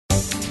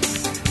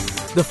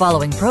The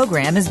following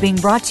program is being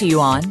brought to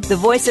you on the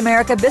Voice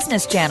America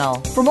Business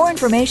Channel. For more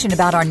information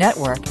about our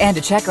network and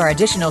to check our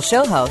additional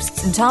show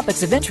hosts and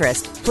topics of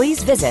interest,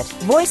 please visit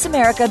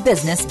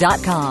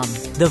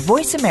voiceamericabusiness.com. The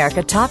Voice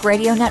America Talk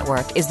Radio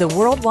Network is the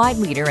worldwide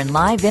leader in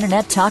live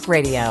Internet talk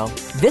radio.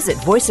 Visit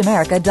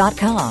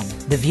voiceamerica.com.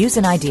 The views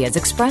and ideas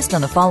expressed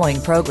on the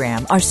following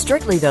program are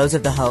strictly those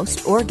of the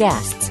host or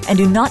guests and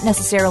do not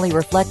necessarily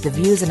reflect the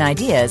views and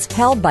ideas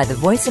held by the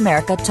Voice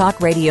America Talk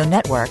Radio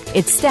Network,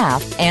 its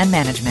staff, and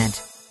management.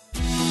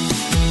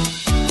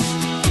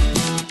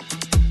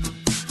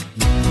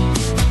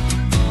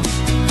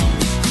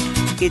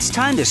 It's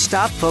time to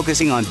stop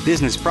focusing on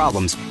business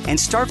problems and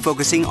start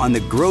focusing on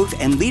the growth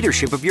and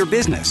leadership of your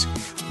business.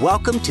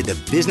 Welcome to The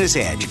Business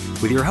Edge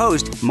with your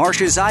host,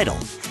 Marcia Zeidel.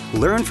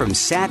 Learn from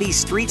savvy,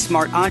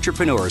 street-smart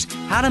entrepreneurs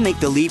how to make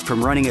the leap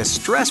from running a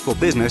stressful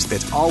business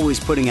that's always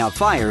putting out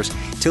fires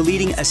to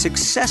leading a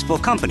successful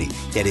company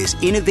that is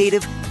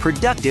innovative,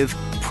 productive,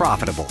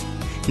 profitable.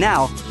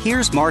 Now,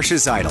 here's Marcia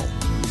Zeidel.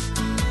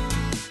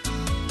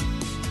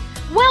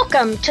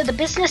 Welcome to The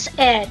Business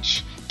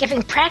Edge,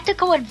 giving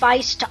practical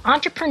advice to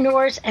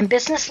entrepreneurs and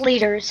business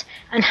leaders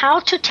on how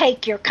to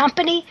take your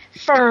company,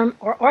 firm,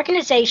 or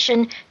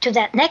organization to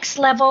that next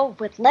level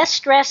with less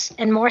stress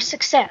and more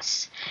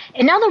success.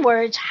 In other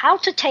words, how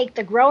to take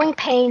the growing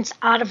pains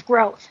out of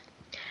growth.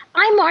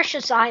 I'm Marcia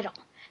Zeidel,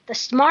 the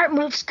Smart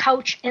Moves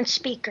coach and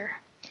speaker,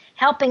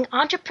 helping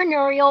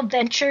entrepreneurial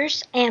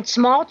ventures and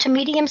small to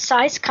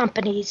medium-sized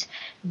companies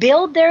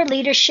build their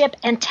leadership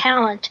and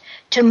talent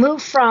to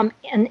move from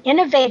an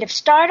innovative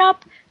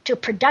startup to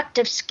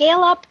productive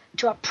scale-up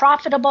to a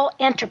profitable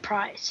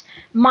enterprise.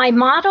 My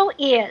motto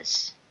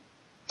is,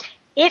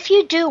 if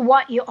you do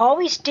what you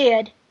always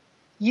did,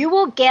 you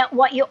will get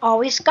what you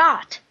always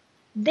got.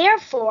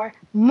 Therefore,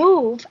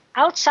 move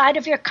outside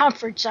of your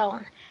comfort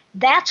zone.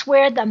 That's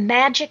where the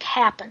magic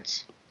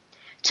happens.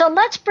 So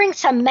let's bring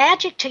some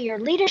magic to your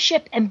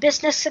leadership and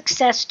business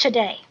success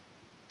today.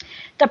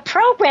 The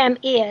program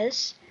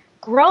is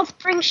Growth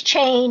Brings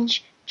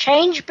Change,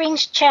 Change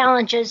Brings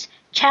Challenges,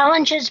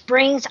 Challenges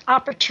brings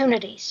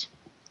opportunities.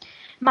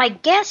 My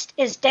guest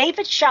is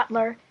David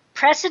Shutler,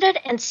 President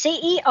and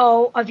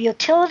CEO of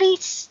Utility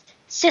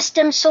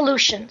System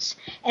Solutions,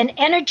 an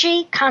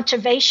energy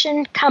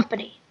conservation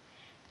company,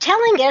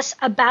 telling us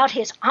about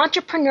his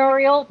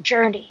entrepreneurial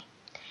journey.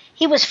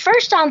 He was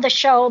first on the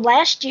show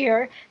last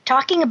year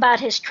talking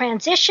about his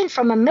transition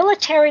from a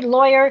military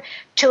lawyer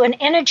to an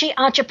energy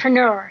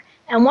entrepreneur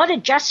and what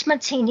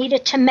adjustments he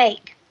needed to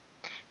make.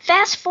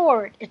 Fast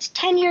forward, it's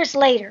 10 years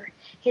later.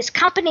 His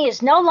company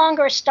is no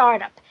longer a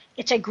startup.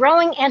 It's a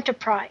growing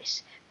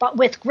enterprise. But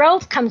with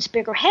growth comes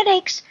bigger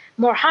headaches,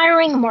 more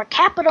hiring, more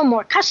capital,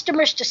 more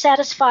customers to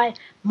satisfy,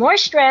 more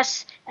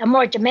stress, and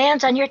more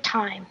demands on your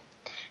time.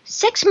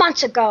 6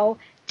 months ago,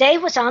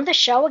 Dave was on the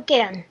show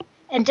again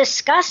and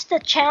discussed the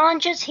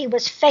challenges he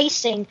was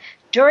facing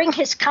during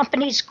his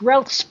company's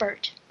growth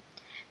spurt.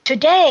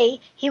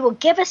 Today, he will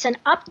give us an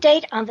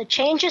update on the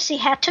changes he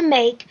had to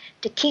make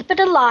to keep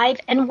it alive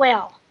and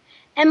well.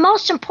 And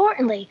most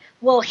importantly,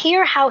 we'll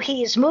hear how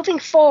he is moving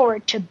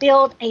forward to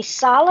build a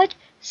solid,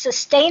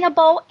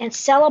 sustainable, and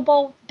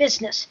sellable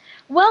business.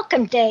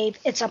 Welcome, Dave.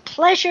 It's a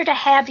pleasure to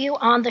have you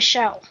on the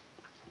show.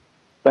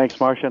 Thanks,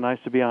 Marcia. Nice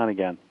to be on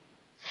again.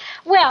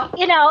 Well,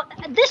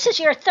 this is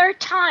your third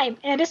time,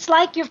 and it's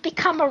like you've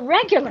become a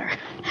regular.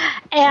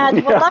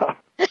 And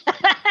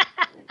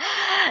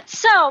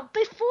So,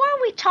 before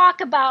we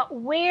talk about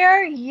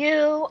where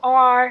you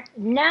are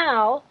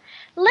now,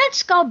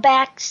 let's go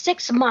back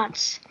 6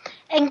 months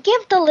and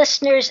give the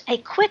listeners a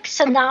quick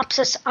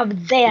synopsis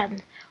of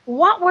then.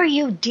 What were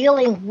you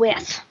dealing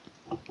with?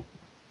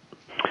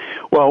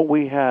 Well,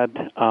 we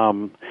had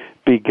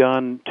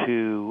begun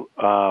to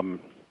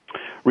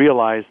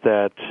realize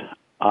that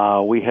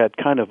we had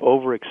kind of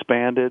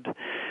overexpanded,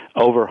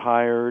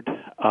 overhired.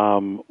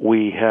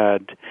 We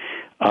had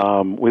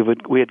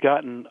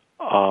gotten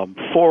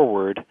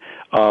forward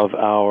of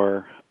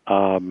our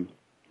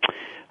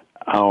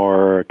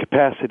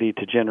capacity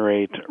to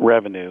generate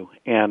revenue,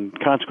 and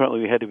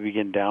consequently we had to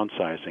begin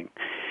downsizing.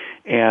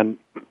 And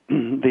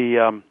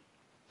the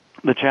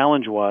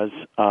challenge was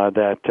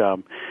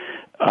that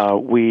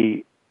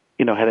we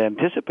had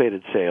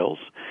anticipated sales,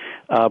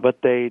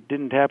 but they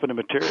didn't happen to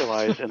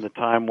materialize in the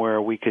time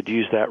where we could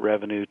use that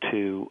revenue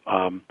to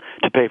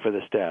pay for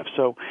the staff.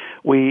 So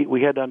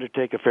we had to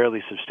undertake a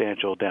fairly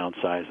substantial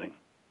downsizing.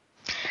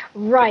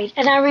 Right,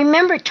 and I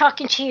remember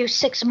talking to you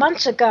 6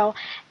 months ago,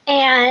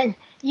 and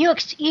you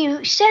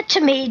said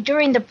to me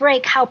during the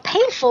break how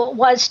painful it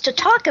was to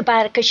talk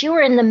about it because you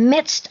were in the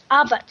midst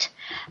of it.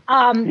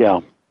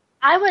 Yeah.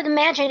 I would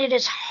imagine it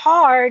is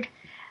hard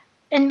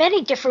in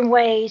many different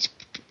ways,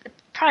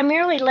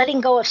 primarily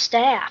letting go of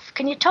staff.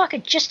 Can you talk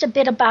just a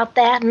bit about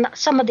that and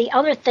some of the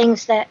other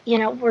things that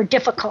were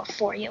difficult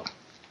for you?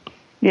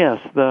 Yes,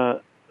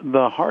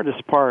 the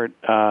hardest part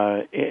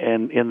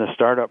in the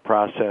startup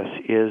process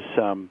is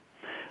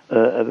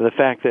the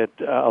fact that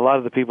a lot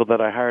of the people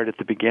that I hired at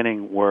the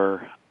beginning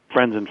were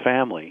friends and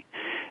family,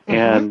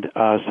 and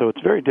so it's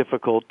very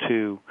difficult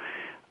to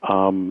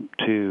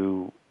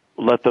to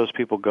let those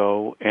people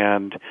go,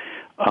 and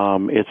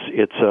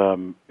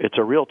it's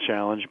a real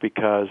challenge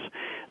because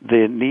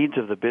the needs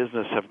of the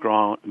business have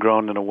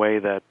grown in a way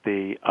that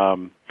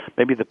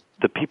maybe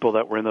the people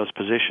that were in those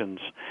positions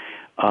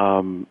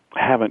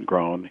haven't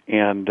grown,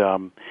 and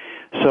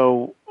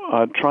so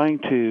trying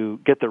to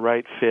get the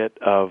right fit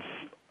of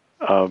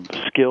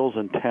skills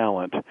and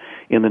talent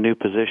in the new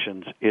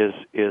positions is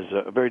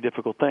a very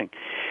difficult thing,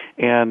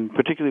 and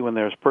particularly when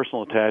there's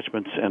personal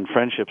attachments and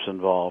friendships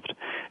involved.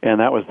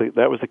 And that was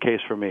the case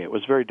for me. It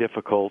was very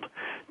difficult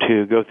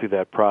to go through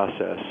that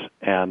process.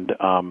 And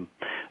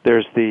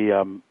there's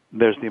the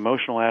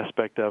emotional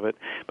aspect of it,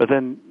 but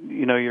then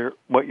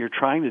what you're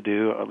trying to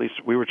do, at least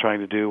we were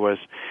trying to do, was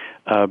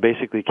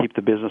basically keep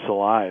the business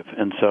alive.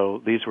 And so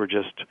these were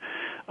just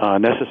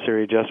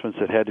necessary adjustments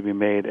that had to be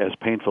made, as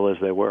painful as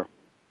they were.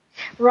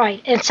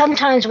 Right, and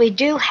sometimes we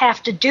do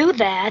have to do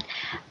that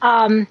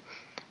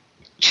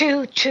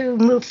to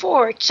move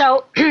forward.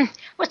 So,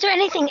 was there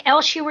anything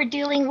else you were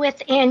dealing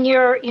with in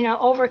your,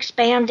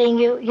 overexpanding?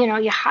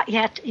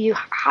 You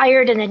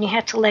hired and then you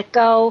had to let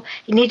go.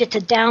 You needed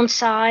to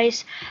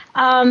downsize.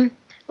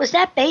 Was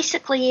that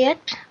basically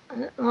it,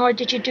 or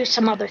did you do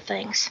some other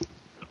things?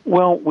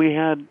 Well, we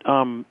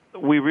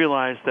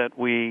realized that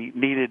we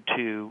needed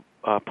to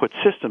put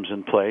systems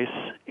in place,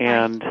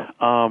 and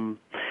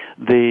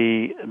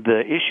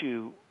the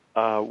issue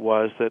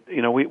was that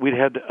we'd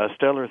had a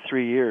stellar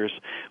 3 years.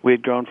 We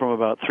had grown from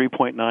about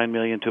 3.9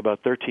 million to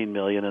about 13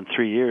 million in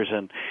 3 years,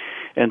 and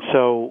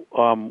so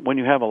when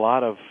you have a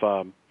lot of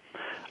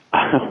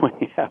when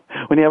you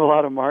have a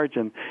lot of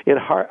margin, it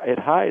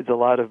hides a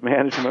lot of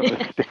management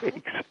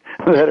mistakes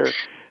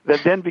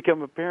that then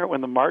become apparent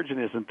when the margin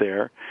isn't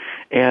there.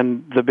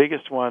 And the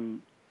biggest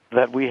one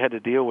that we had to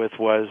deal with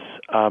was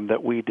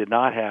that we did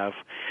not have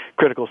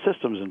critical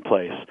systems in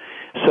place.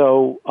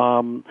 So,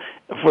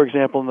 for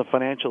example, in the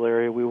financial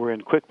area, we were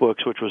in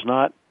QuickBooks, which was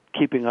not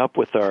keeping up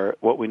with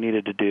what we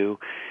needed to do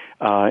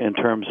in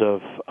terms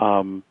of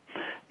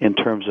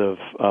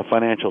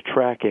financial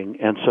tracking,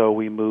 and so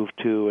we moved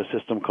to a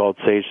system called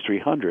Sage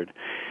 300,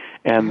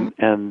 and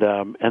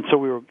so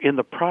we were in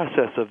the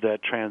process of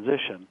that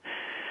transition.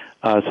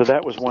 So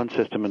that was one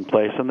system in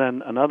place, and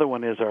then another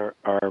one is our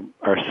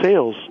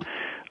sales.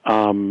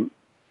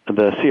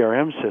 The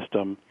CRM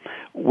system,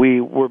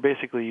 we were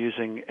basically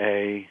using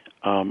a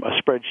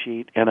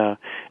spreadsheet and a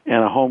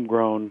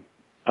homegrown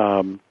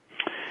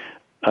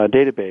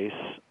database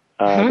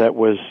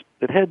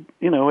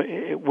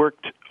it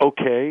worked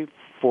okay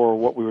for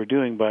what we were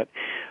doing, but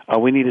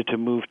we needed to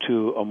move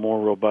to a more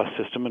robust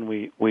system, and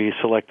we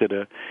selected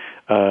a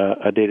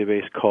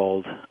database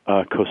called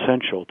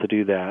Cosential to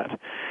do that.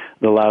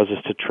 That allows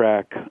us to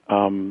track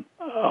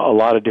a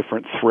lot of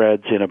different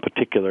threads in a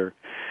particular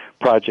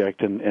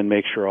project and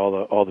make sure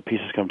all the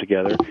pieces come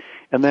together.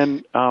 And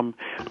then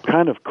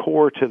kind of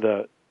core to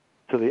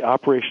the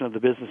operation of the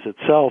business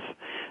itself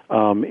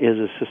is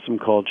a system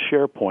called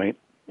SharePoint,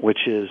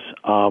 which is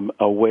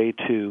a way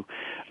to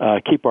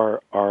keep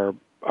our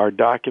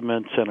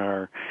documents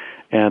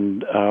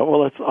and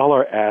it's all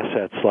our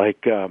assets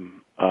like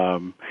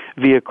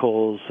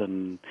vehicles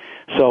and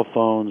cell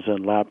phones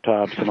and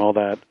laptops and all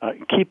that.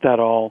 Keep that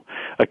all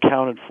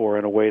accounted for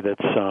in a way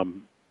that's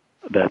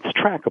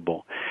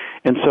trackable.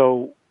 And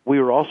so we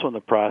were also in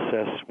the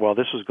process, while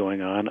this was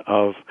going on,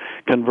 of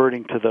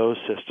converting to those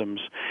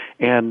systems.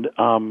 And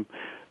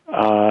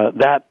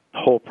that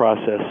whole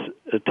process,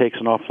 it takes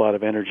an awful lot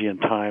of energy and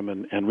time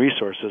and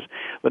resources.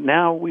 But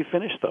now we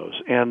finished those.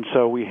 And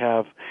so we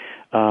have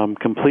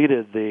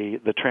completed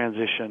the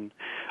transition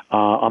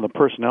on the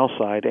personnel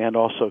side and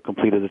also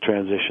completed the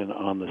transition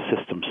on the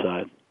system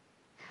side.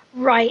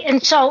 Right,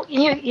 and so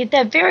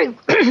that very,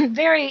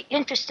 very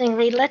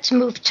interestingly, let's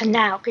move to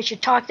now, because you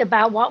talked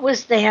about what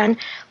was then,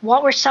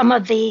 what were some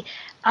of the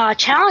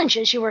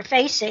challenges you were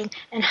facing,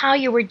 and how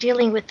you were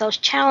dealing with those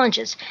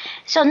challenges.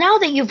 So now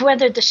that you've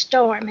weathered the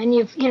storm and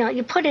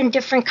you put in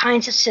different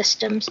kinds of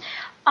systems,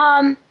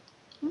 what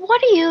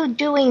are you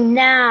doing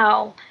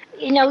now?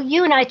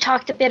 You and I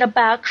talked a bit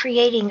about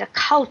creating a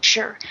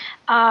culture.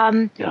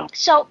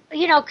 So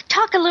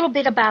talk a little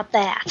bit about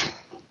that.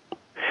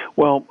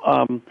 Well.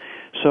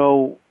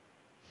 So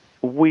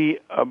we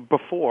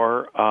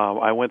before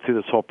I went through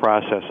this whole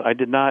process, I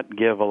did not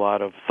give a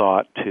lot of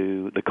thought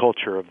to the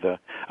culture of the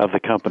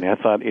company. I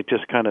thought it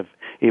just kind of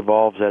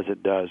evolves as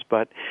it does,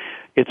 but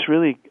it's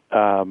really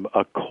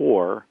a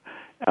core,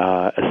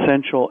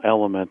 essential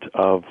element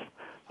of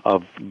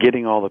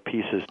getting all the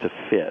pieces to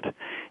fit.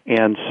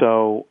 And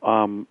so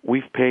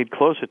we've paid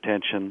close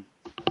attention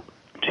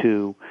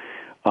to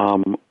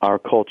our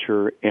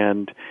culture,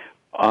 and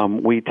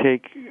we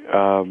take,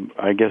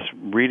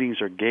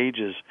 readings or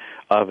gauges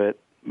of it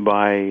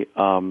by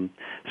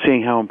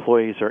seeing how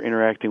employees are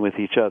interacting with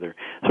each other.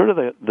 Sort of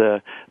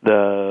the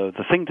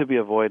thing to be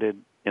avoided,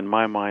 in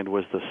my mind,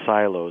 was the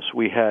silos.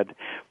 We had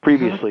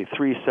previously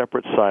 3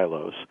 separate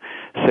silos: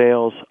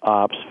 sales,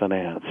 ops,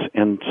 finance.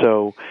 And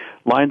so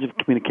lines of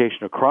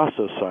communication across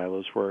those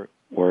silos were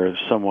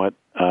somewhat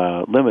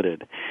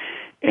limited.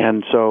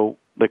 And so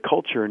the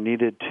culture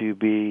needed to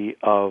be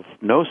of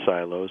no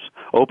silos,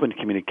 open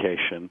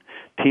communication,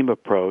 team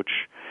approach,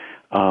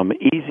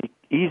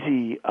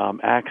 easy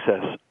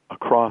access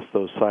across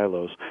those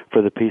silos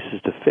for the pieces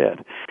to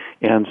fit.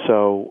 And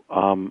so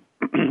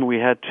we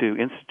had to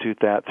institute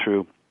that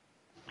through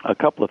a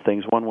couple of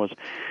things. One was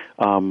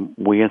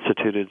we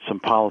instituted some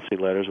policy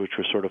letters, which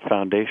were sort of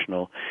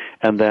foundational,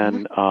 and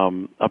then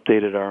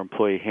updated our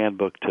employee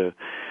handbook to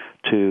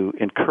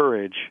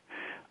encourage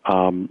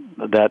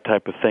that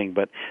type of thing.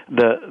 But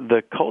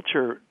the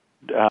culture,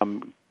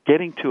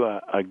 getting to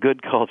a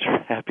good culture,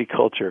 happy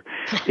culture,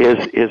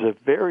 is a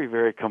very,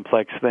 very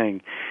complex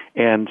thing.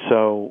 And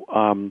so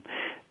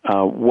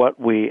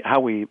how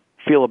we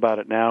feel about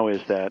it now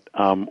is that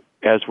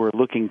as we're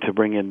looking to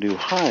bring in new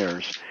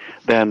hires,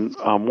 then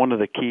one of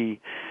the key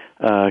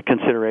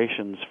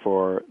considerations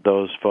for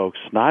those folks,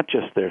 not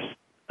just their,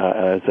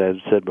 as I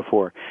said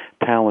before,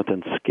 talent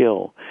and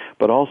skill,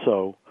 but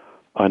also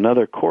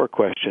another core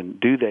question: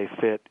 do they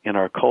fit in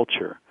our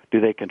culture?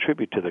 Do they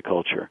contribute to the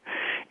culture?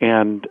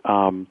 And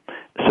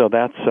so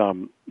that's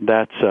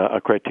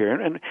a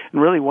criteria. And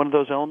really, one of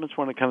those elements,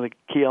 one of the kind of the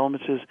key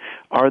elements is: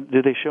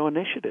 do they show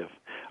initiative?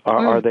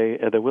 Are they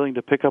willing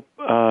to pick up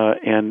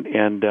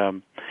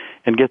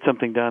and get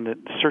something done,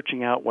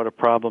 searching out what a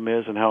problem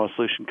is and how a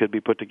solution could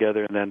be put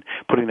together, and then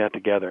putting that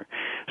together.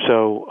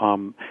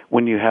 So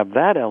when you have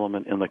that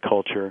element in the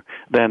culture,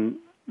 then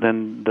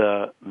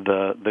the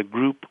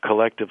group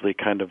collectively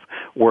kind of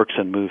works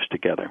and moves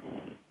together.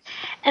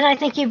 And I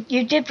think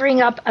you did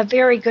bring up a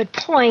very good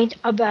point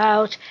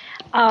about,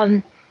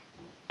 and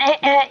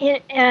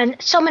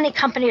so many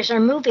companies are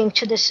moving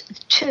to this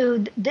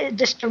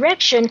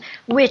direction,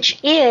 which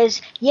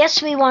is,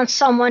 yes, we want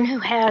someone who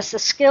has the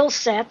skill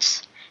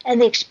sets and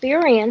the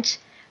experience,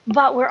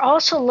 but we're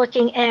also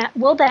looking at,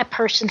 will that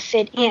person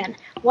fit in?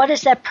 What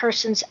is that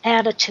person's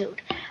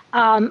attitude?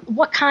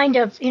 What kind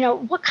of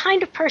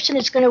person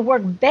is going to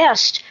work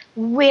best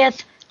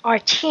with our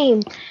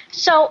team?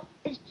 So,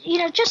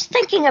 just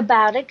thinking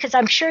about it, because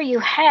I'm sure you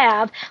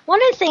have,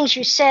 one of the things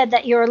you said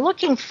that you're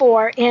looking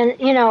for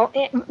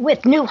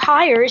with new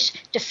hires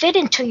to fit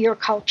into your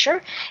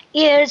culture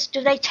is,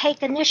 do they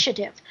take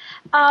initiative?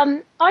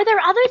 Are there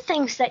other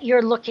things that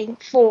you're looking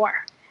for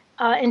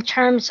in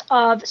terms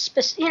of,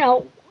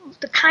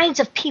 the kinds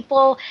of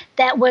people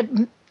that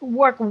would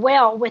work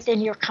well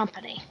within your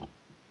company?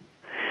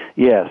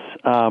 Yes.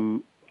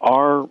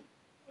 Our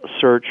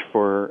search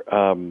for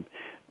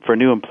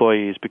new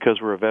employees,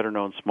 because we're a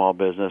veteran-owned small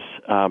business,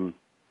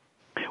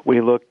 we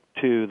look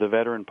to the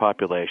veteran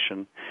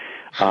population.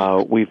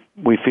 We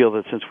feel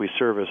that since we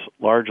service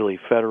largely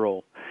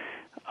federal,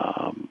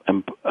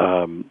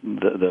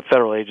 the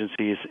federal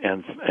agencies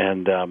and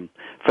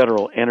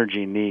federal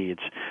energy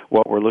needs,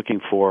 what we're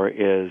looking for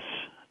is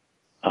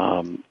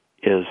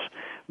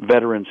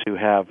veterans who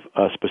have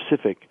a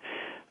specific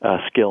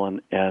skill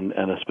and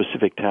a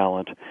specific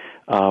talent,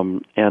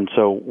 and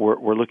so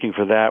we're looking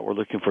for that. We're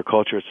looking for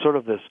culture. It's sort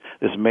of this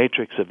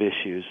matrix of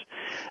issues,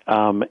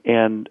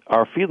 and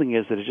our feeling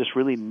is that it just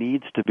really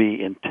needs to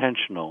be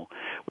intentional.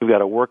 We've got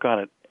to work on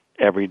it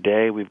every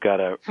day. We've got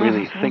to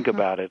really think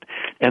about it,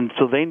 and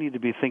so they need to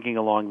be thinking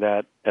along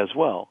that as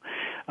well.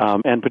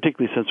 And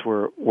particularly since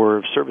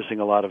we're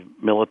servicing a lot of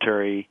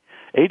military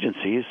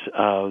agencies,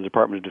 the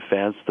Department of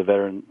Defense, the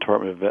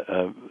Department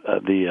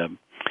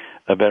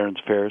of Veterans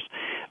Affairs,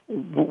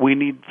 we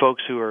need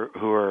folks who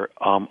are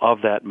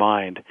of that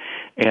mind,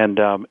 and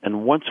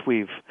once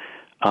we've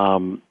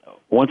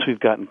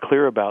gotten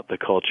clear about the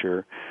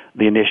culture,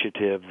 the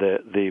initiative,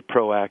 the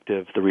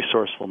proactive, the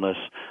resourcefulness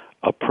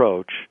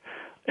approach,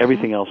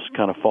 everything else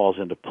kind of falls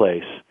into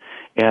place.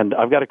 And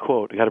I've got a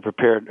quote. I got to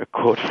prepare a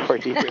quote for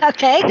you.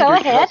 Okay, go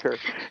ahead.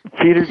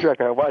 Peter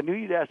Drucker. Well, I knew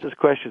you'd ask this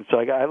question, so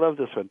I love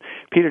this one.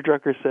 Peter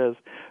Drucker says,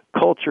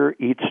 "Culture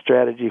eats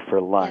strategy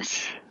for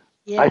lunch."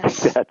 Yes. I think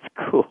that's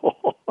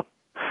cool.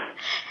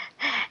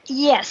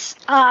 Yes,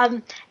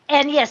 and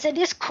yes, it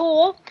is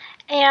cool,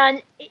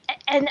 and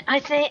I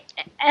think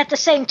at the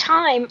same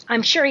time,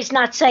 I'm sure he's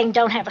not saying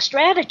don't have a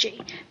strategy,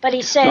 but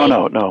he's saying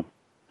no.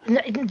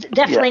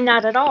 Definitely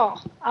not at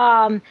all.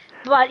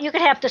 But you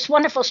could have this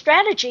wonderful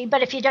strategy,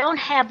 but if you don't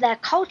have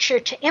that culture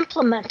to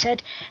implement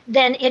it,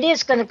 then it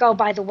is going to go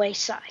by the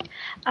wayside.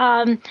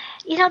 I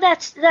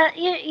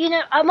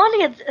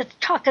want to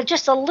talk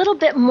just a little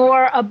bit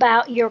more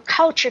about your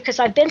culture, because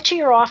I've been to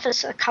your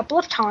office a couple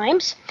of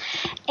times,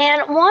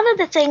 and one of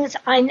the things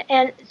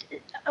I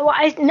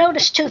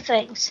noticed two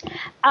things.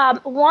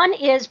 One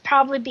is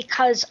probably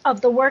because of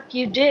the work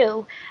you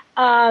do.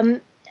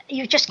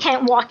 You just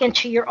can't walk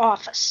into your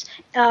office.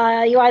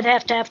 You either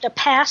have to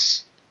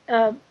pass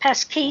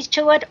keys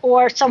to it,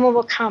 or someone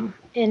will come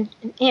in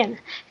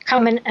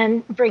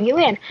and bring you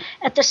in.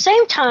 At the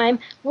same time,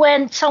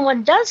 when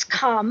someone does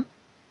come,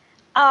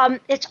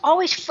 it's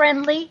always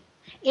friendly.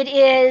 It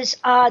is,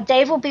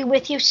 Dave will be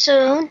with you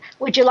soon.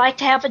 Would you like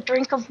to have a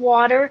drink of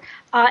water?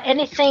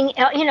 Anything,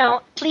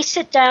 please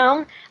sit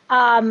down.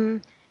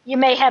 You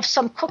may have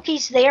some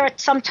cookies there at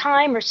some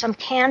time or some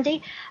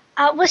candy.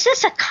 Was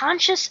this a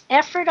conscious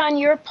effort on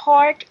your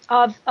part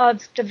of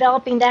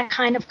developing that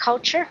kind of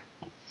culture?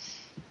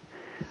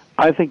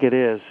 I think it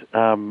is.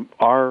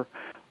 Our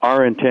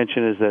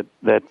intention is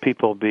that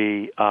people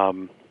be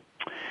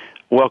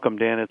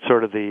welcomed in. It's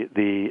sort of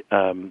the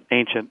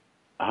ancient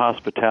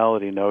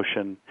hospitality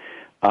notion,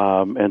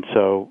 and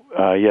so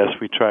yes,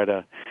 we try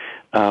to.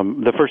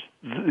 The first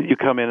you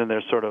come in and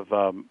there's sort of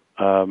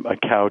a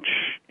couch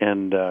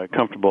and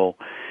comfortable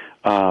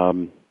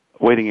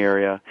waiting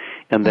area,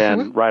 and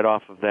then right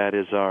off of that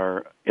is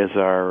our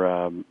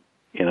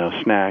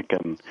snack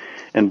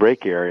and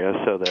break area,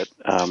 so that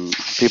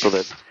people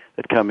that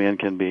come in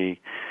can be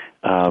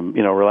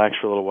relax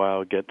for a little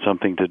while, get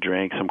something to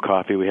drink, some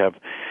coffee. We have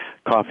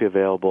coffee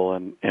available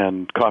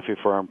and coffee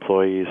for our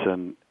employees,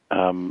 and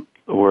I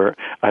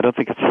don't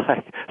think it's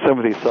like some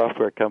of these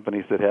software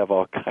companies that have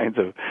all kinds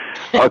of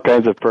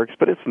perks,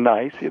 but it's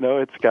nice.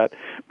 It's got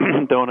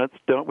donuts.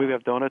 We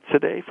have donuts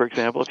today, for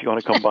example, if you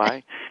want to come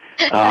by,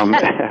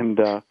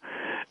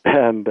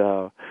 and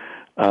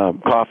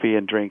coffee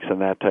and drinks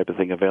and that type of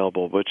thing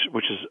available,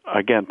 which is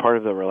again part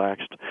of the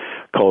relaxed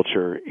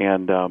culture,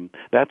 and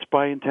that's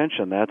by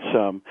intention. That's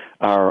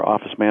our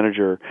office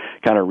manager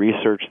kind of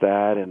researched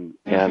that and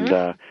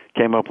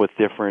came up with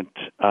different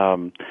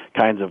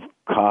kinds of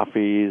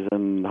coffees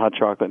and hot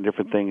chocolate and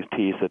different things,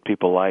 teas that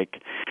people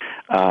like,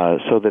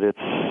 so that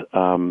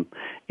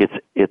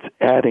it's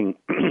adding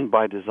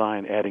by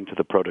design, adding to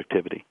the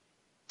productivity.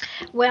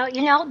 Well,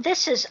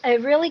 this is a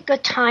really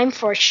good time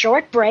for a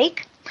short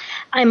break.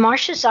 I'm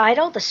Marcia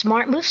Zeidel, the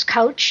Smart Moves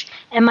coach,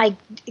 and my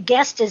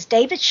guest is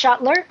David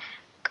Shutler,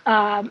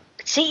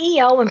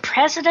 CEO and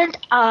President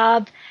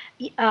of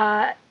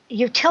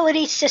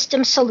Utility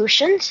System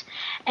Solutions,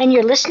 and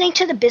you're listening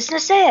to The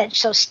Business Edge,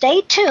 so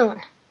stay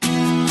tuned.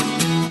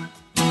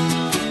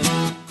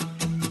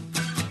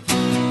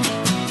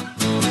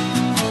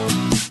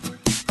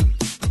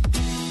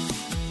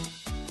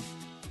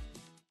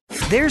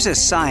 There's a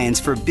science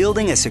for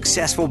building a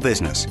successful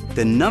business.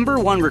 The number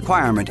one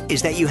requirement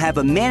is that you have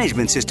a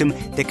management system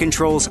that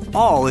controls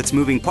all its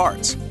moving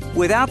parts.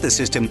 Without the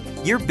system,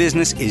 your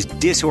business is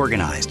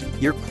disorganized,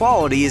 your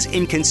quality is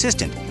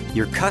inconsistent,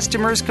 your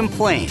customers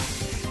complain.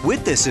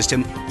 With this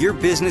system, your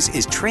business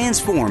is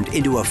transformed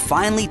into a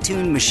finely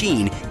tuned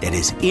machine that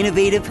is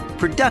innovative,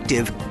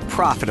 productive,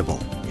 profitable.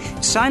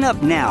 Sign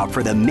up now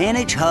for the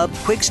Manage Hub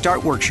Quick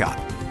Start Workshop.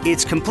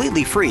 It's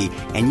completely free,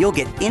 and you'll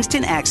get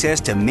instant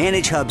access to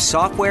Manage Hub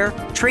software,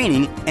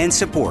 training, and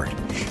support.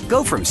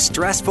 Go from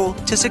stressful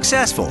to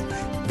successful.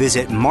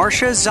 Visit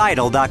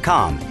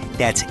MarciaZeidel.com.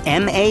 That's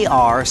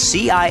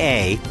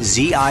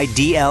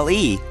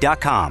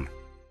MarciaZidle.com.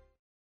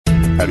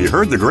 Have you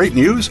heard the great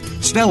news?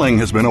 Snelling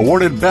has been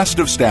awarded Best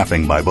of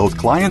Staffing by both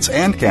clients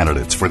and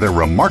candidates for their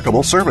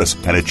remarkable service,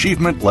 an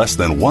achievement less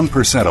than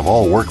 1% of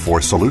all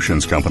workforce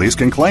solutions companies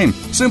can claim.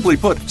 Simply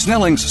put,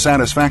 Snelling's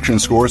satisfaction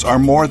scores are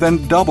more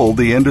than double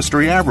the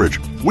industry average.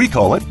 We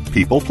call it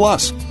People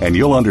Plus, and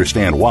you'll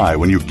understand why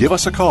when you give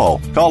us a call.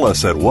 Call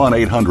us at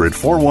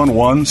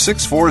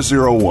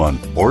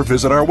 1-800-411-6401 or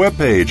visit our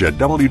webpage at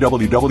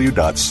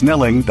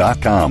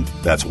www.snelling.com.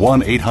 That's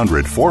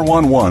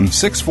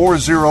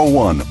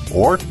 1-800-411-6401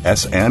 or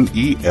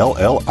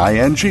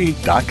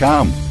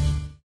SNELLING.com.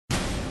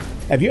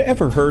 Have you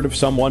ever heard of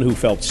someone who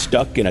felt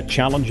stuck in a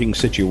challenging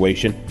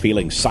situation,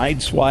 feeling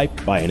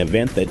sideswiped by an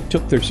event that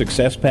took their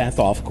success path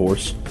off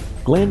course?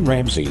 Glenn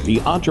Ramsey, the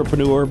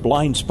entrepreneur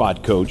blind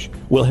spot coach,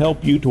 will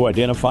help you to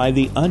identify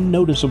the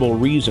unnoticeable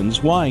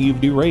reasons why you've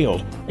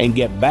derailed and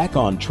get back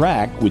on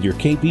track with your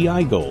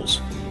KPI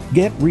goals.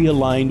 Get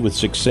realigned with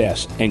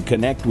success and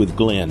connect with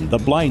Glenn, the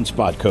blind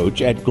spot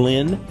coach, at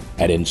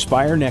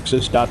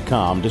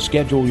glenn@inspirenexus.com to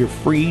schedule your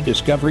free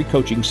discovery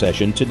coaching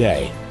session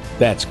today.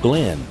 That's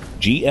Glenn,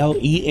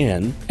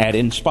 Glen,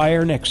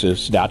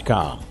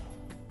 @inspirenexus.com.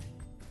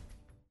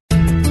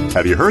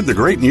 Have you heard the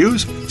great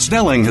news?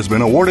 Snelling has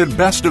been awarded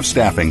Best of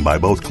Staffing by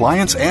both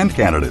clients and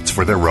candidates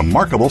for their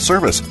remarkable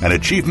service, an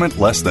achievement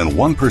less than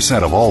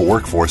 1% of all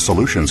workforce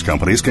solutions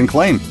companies can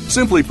claim.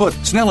 Simply put,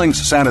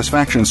 Snelling's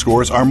satisfaction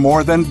scores are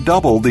more than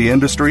double the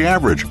industry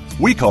average.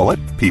 We call it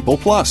People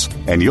Plus,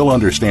 and you'll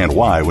understand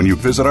why when you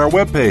visit our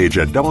webpage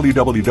at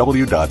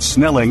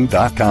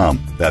www.snelling.com.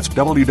 That's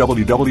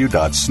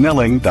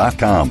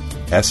www.snelling.com.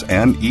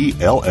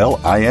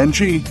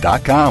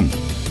 SNELLING.com.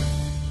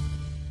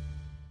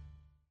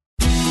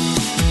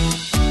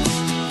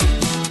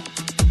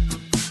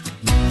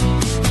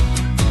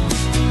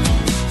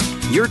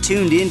 You're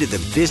tuned in to The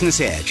Business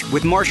Edge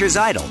with Marcia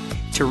Zeidel.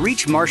 To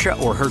reach Marcia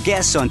or her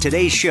guests on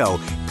today's show,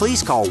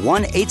 please call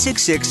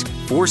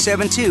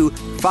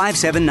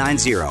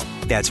 1-866-472-5790.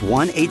 That's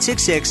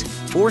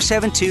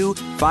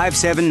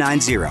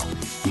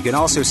 1-866-472-5790. You can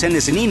also send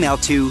us an email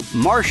to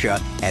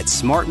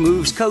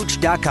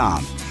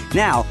marcia@smartmovescoach.com.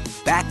 Now,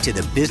 back to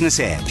The Business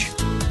Edge.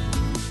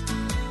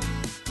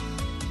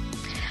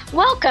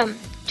 Welcome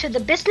to The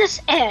Business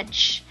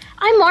Edge.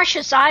 I'm Marcia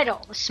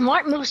Zeidel, the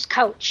Smart Moves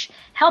Coach,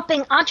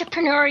 helping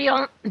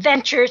entrepreneurial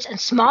ventures and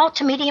small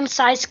to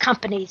medium-sized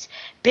companies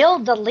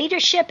build the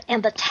leadership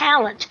and the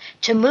talent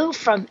to move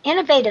from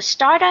innovative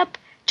startup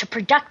to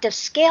productive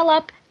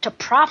scale-up to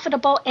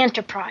profitable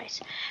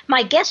enterprise.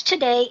 My guest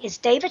today is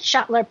David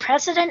Shutler,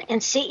 President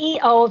and CEO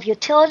of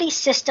Utility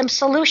System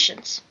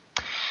Solutions.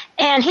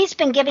 And he's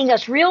been giving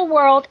us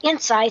real-world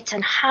insights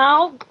on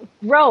how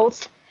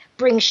growth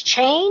brings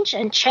change,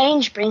 and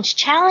change brings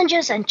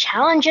challenges, and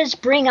challenges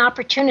bring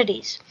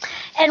opportunities.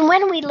 And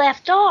when we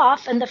left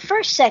off in the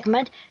first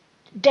segment,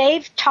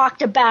 Dave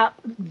talked about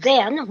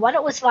then, what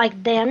it was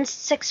like then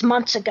 6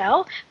 months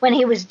ago when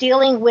he was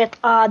dealing with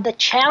the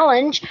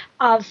challenge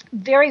of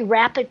very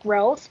rapid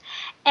growth.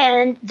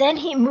 And then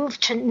he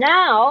moved to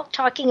now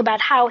talking about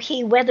how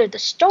he weathered the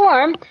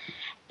storm.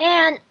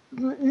 And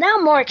now,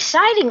 more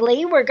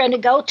excitingly, we're going to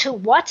go to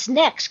what's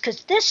next,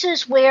 because this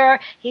is where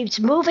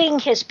he's moving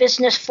his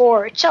business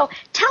forward. So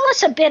tell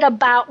us a bit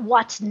about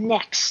what's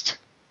next.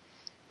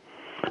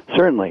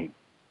 Certainly.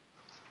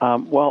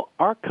 Well,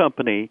 our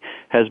company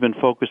has been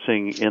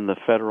focusing in the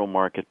federal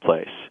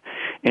marketplace,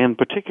 and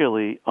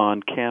particularly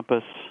on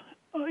campus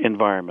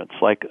environments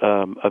like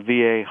a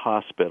VA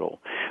hospital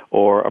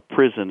or a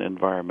prison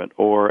environment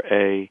or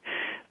a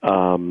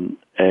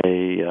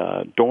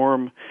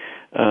dorm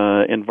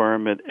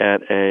environment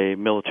at a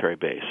military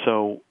base.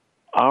 So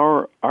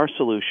our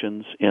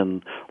solutions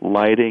in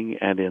lighting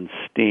and in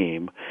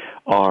steam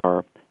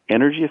are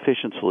energy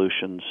efficient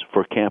solutions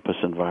for campus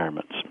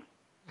environments.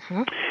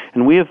 Mm-hmm.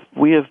 And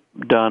we have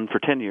done, for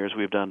 10 years,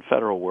 we've done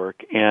federal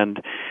work,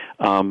 and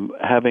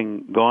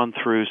having gone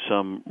through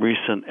some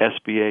recent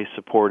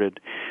SBA-supported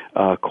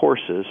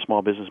courses,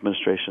 Small Business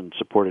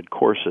Administration-supported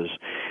courses,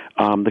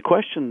 the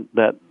question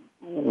that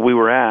we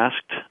were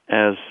asked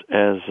as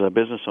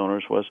business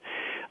owners was,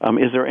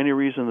 is there any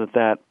reason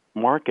that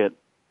market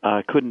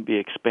couldn't be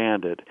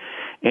expanded?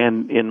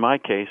 And in my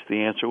case,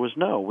 the answer was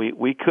no.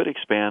 We could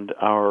expand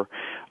our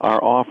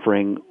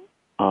offering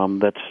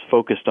that's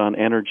focused on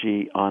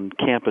energy on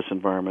campus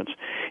environments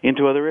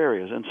into other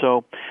areas. And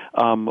so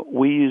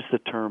we use the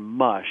term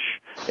MUSH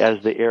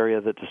as the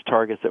area that is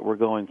targets that we're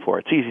going for.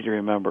 It's easy to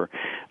remember,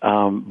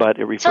 but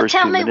it refers to municipal. So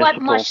tell me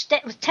what MUSH,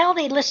 tell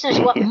the listeners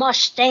what MUSH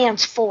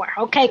stands for,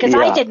 okay? Because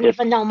I didn't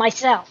even know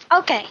myself.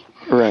 Okay.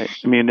 Right.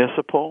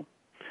 Municipal,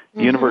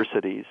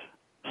 universities,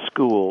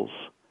 schools,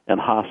 and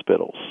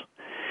hospitals.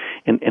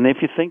 And if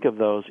you think of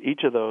those,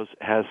 each of those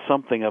has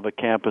something of a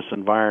campus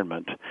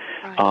environment,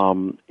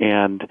 right.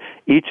 And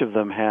each of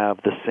them have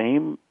the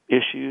same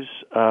issues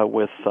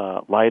with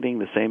lighting,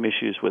 the same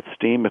issues with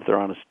steam if they're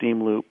on a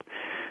steam loop,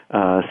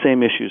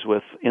 same issues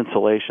with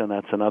insulation.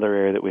 That's another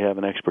area that we have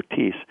an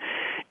expertise.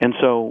 And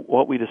so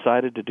what we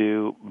decided to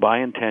do by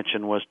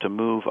intention was to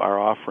move our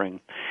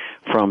offering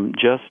from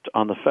just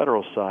on the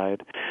federal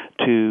side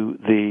to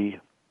the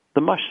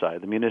MUSH side,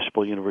 the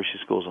municipal, university,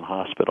 schools, and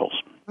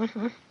hospitals.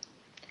 Mm-hmm.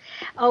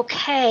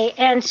 Okay,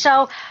 and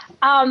so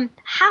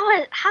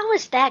how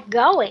is that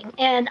going?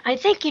 And I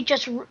think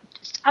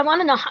I want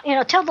to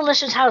know, tell the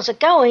listeners how's it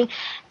going.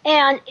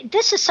 And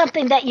this is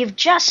something that you've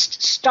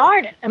just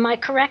started. Am I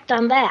correct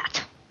on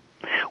that?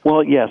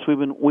 Well, yes, we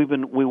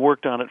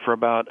worked on it for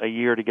about a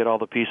year to get all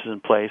the pieces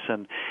in place,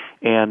 and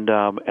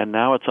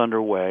now it's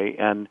underway.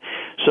 And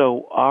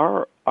so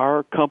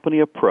our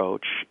company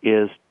approach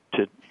is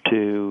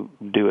to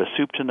do a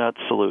soup to nuts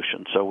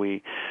solution. So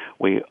we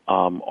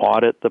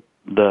audit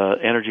the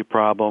energy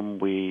problem,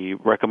 we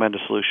recommend a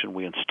solution,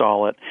 we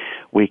install it,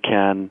 we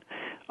can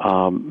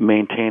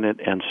maintain it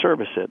and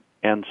service it.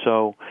 And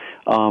so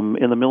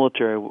in the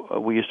military,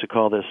 we used to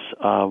call this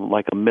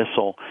like a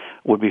missile,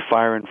 would be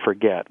fire and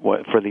forget.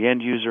 For the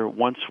end user,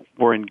 once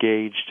we're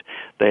engaged,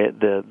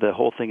 the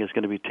whole thing is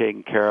going to be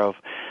taken care of.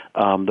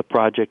 The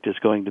project is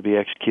going to be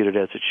executed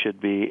as it should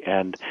be,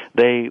 and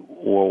they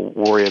will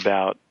worry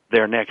about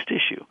their next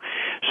issue.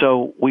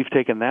 So we've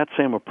taken that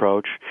same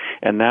approach,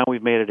 and now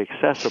we've made it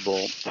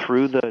accessible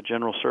through the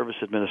General Service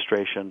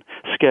Administration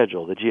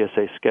schedule, the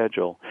GSA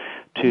schedule,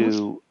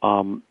 to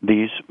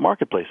these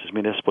marketplaces,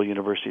 municipal,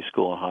 university,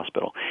 school, and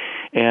hospital.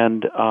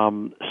 And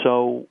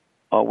so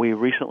we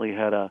recently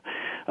had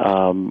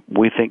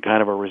we think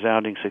kind of a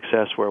resounding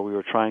success where we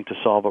were trying to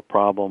solve a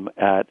problem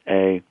at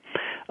a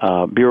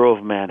Bureau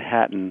of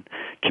Manhattan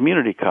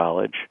community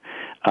college,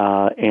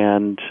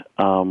 and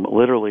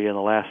literally in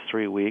the last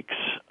 3 weeks,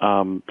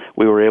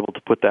 we were able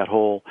to put that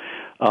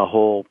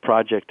whole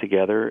project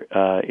together.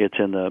 It's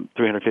in the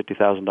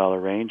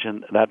 $350,000 range,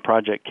 and that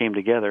project came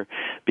together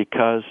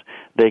because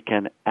they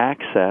can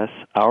access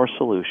our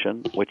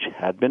solution, which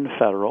had been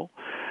federal,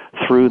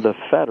 through the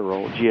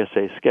federal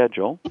GSA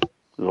schedule.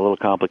 It's a little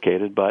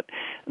complicated, but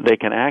they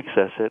can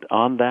access it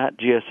on that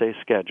GSA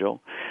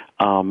schedule,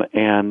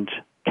 and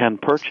can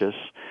purchase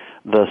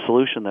the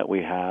solution that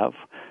we have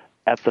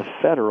at the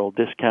federal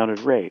discounted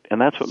rate. And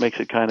that's what makes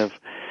it kind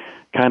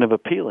of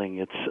appealing.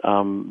 It's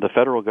the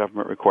federal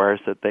government requires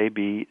that they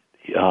be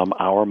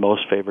our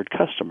most favored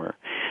customer.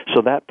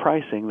 So that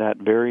pricing, that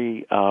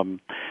very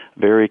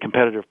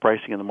competitive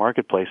pricing in the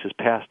marketplace, is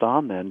passed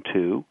on then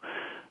to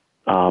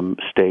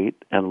state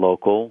and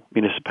local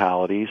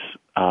municipalities,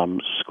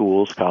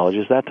 schools,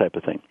 colleges, that type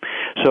of thing.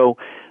 So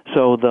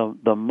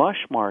the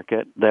mush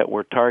market that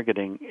we're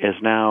targeting is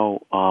now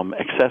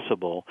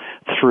accessible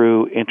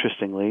through,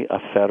 interestingly, a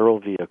federal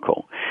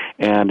vehicle,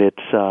 and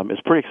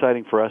it's pretty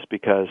exciting for us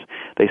because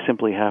they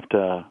simply have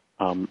to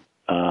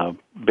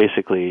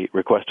basically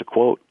request a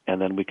quote,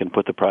 and then we can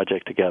put the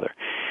project together.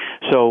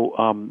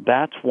 So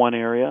that's one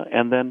area,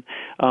 and then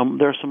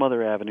there are some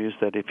other avenues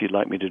that, if you'd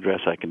like me to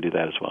address, I can do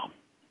that as well.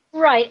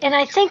 Right, and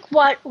I think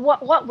what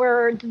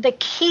we're the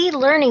key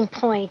learning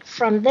point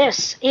from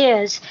this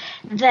is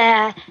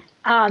that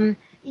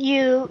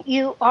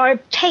you are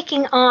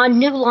taking on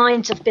new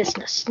lines of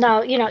business.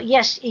 Now,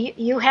 yes,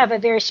 you have a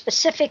very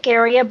specific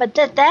area, but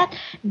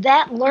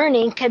that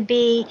learning can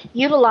be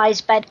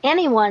utilized by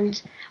anyone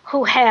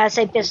who has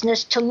a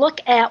business to look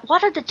at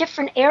what are the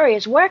different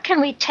areas, where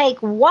can we take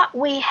what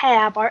we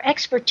have, our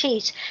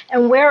expertise,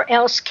 and where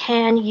else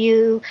can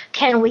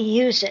we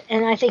use it?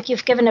 And I think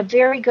you've given a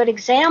very good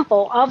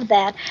example of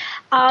that.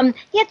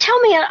 Tell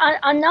me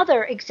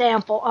another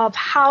example of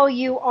how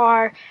you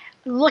are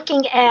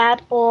looking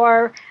at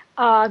or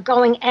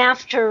going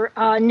after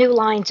new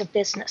lines of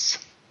business.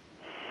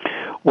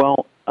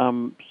 Well,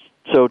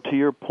 so to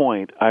your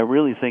point, I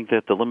really think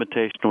that the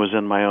limitation was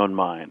in my own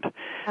mind.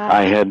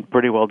 I had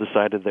pretty well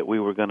decided that we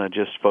were going to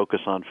just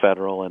focus on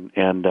federal, and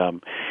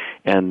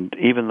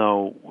even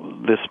though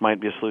this might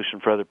be a solution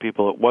for other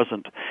people, it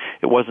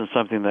wasn't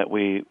something that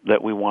we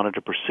wanted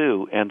to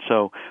pursue. And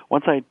so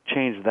once I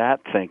changed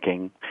that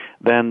thinking,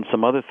 then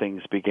some other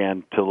things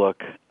began to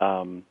look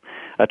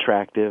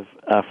attractive.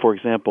 For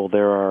example,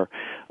 there are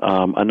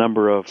a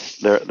number of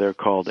they're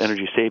called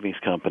energy savings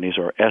companies,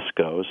 or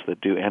ESCOs, that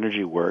do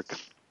energy work.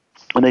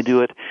 And they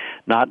do it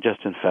not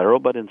just in federal,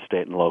 but in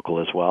state and local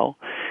as well.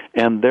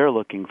 And they're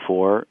looking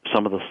for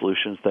some of the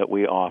solutions that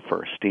we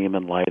offer, steam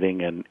and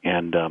lighting and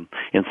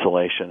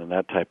insulation and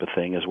that type of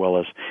thing, as well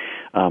as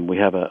we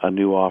have a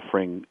new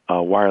offering,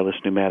 wireless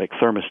pneumatic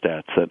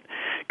thermostats that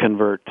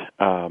convert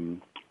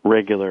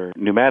regular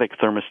pneumatic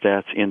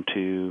thermostats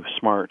into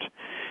smart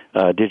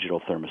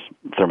digital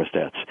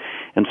thermostats.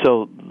 And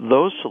so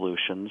those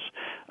solutions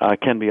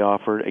can be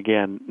offered,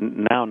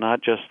 again, now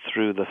not just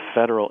through the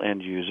federal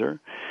end user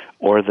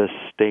or the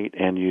state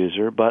end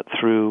user, but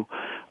through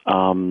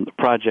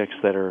projects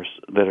that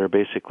are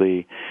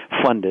basically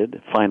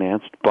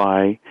financed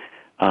by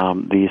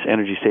these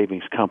energy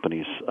savings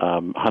companies,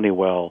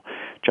 Honeywell,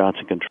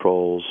 Johnson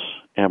Controls,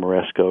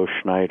 Ameresco,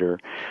 Schneider,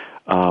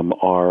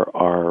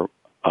 are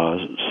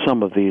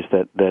some of these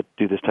that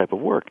do this type of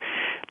work.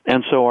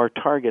 And so our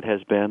target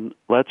has been,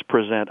 let's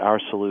present our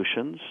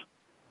solutions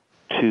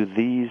to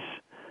these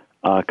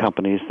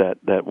companies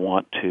that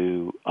want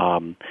to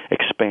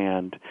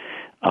expand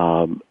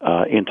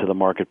into the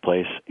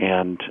marketplace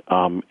and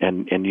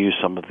use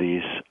some of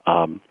these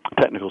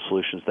technical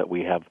solutions that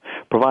we have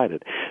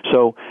provided.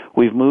 So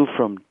we've moved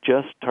from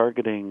just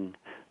targeting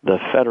the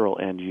federal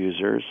end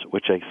users,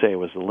 which I say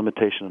was a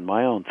limitation in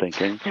my own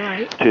thinking,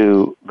 right,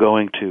 to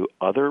going to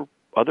other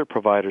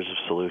providers of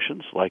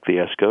solutions like the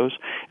ESCOs,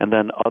 and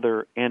then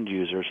other end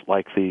users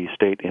like the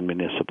state and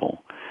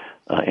municipal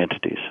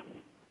entities.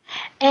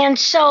 And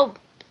so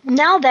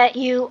now that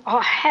you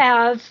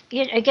have,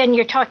 again,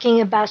 you're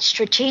talking about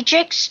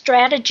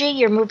strategy,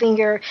 you're moving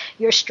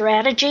your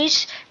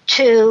strategies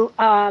to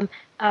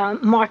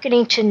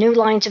marketing to new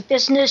lines of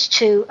business,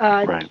 to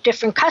right,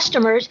 different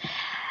customers.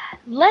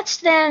 Let's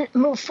then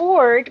move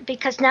forward,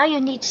 because now you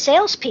need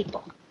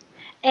salespeople.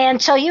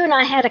 And so you and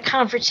I had a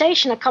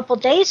conversation a couple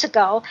days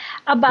ago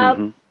about,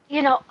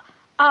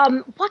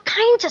 what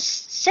kinds of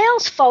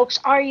sales folks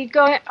are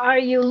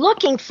you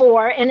looking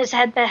for, and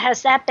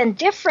has that been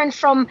different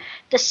from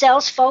the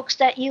sales folks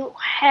that you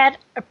had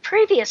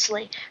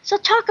previously? So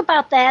talk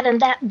about that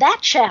and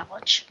that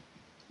challenge.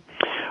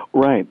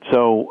 Right.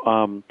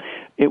 So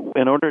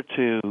in order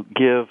to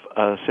give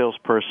a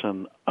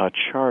salesperson a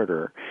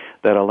charter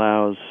that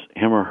allows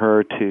him or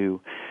her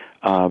to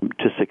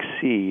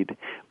succeed,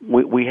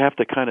 we have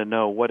to kind of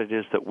know what it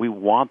is that we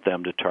want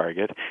them to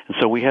target, and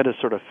so we had to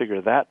sort of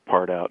figure that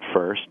part out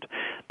first.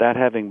 That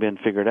having been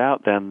figured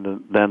out, then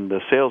the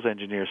sales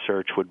engineer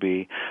search would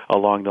be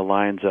along the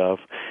lines of,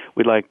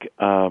 we'd like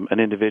an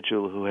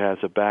individual who has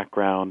a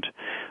background,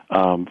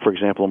 for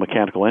example, a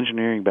mechanical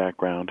engineering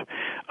background,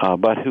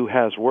 but who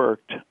has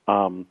worked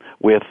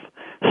with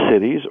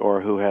cities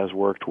or who has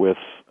worked with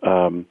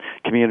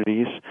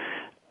communities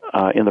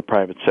in the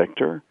private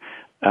sector,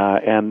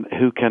 and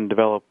who can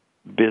develop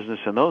business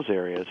in those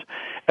areas,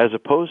 as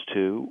opposed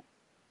to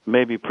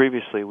maybe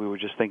previously we were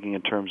just thinking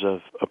in terms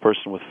of a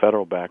person with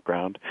federal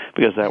background,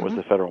 because that was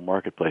the federal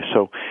marketplace.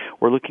 So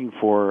we're looking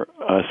for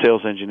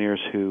sales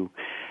engineers who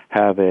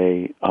have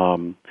a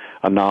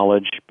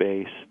knowledge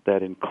base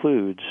that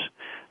includes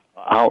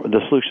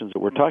the solutions that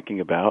we're talking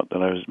about,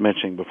 that I was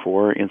mentioning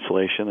before,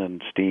 insulation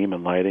and steam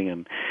and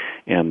lighting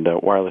and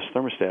wireless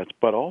thermostats,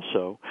 but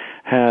also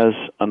has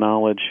a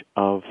knowledge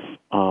of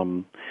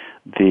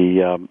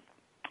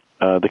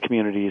the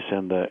communities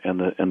and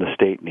the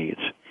state needs.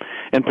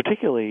 and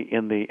particularly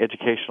in the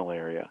educational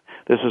area.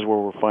 This is where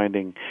we're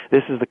finding,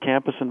 this is the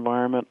campus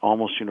environment.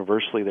 Almost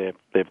universally, they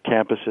have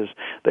campuses,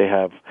 they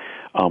have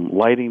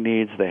lighting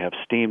needs, they have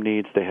steam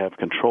needs, they have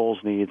controls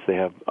needs, they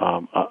have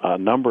a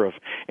number of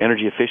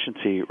energy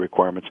efficiency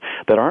requirements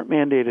that aren't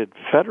mandated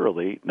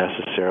federally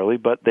necessarily,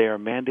 but they are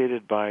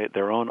mandated by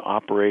their own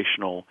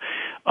operational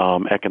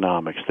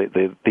economics.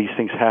 These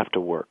things have to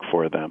work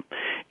for them.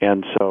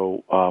 And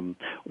so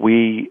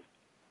we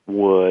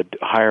would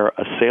hire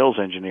a sales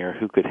engineer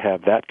who could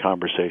have that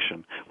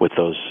conversation with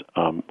those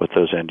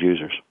end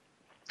users.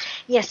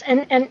 Yes,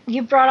 and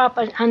you brought up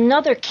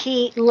another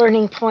key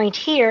learning point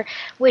here,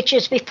 which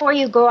is before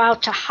you go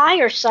out to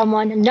hire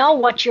someone, know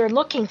what you're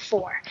looking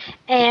for,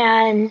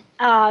 and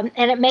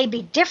it may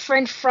be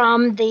different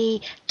from the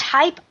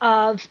type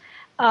of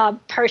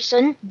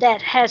person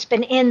that has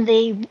been in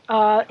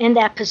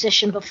that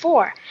position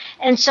before.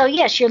 And so,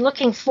 yes, you're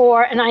looking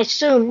for, and I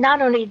assume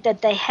not only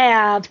that they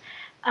have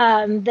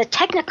the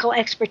technical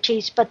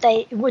expertise, but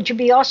would you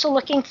be also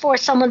looking for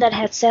someone that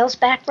had sales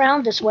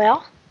background as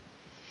well?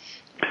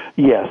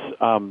 Yes,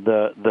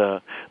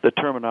 the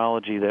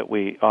terminology that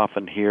we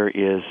often hear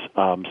is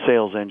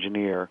sales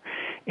engineer,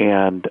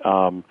 and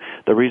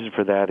the reason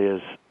for that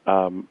is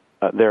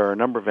there are a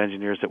number of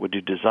engineers that would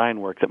do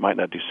design work that might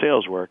not do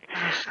sales work,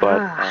 but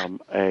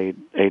a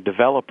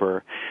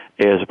developer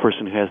is a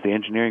person who has the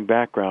engineering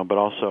background, but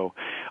also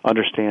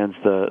understands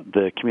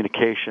the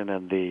communication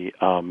and the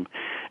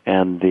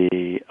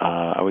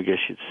I guess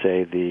you'd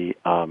say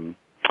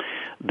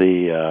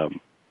the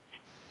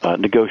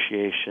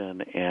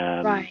negotiation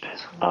and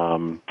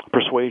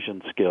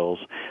persuasion skills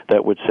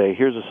that would say,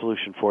 here's a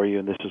solution for you,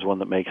 and this is one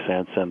that makes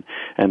sense,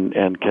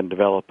 and can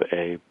develop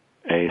a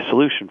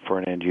solution for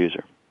an end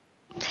user.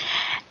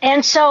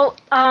 And so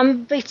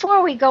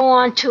before we go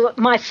on to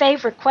my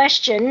favorite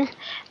question,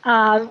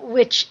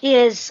 which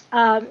is,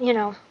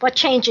 what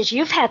changes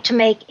you've had to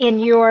make in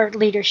your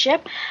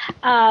leadership,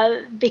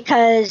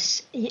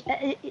 because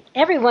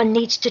everyone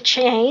needs to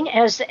change.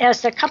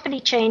 As the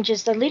company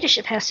changes, the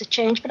leadership has to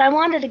change. But I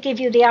wanted to give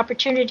you the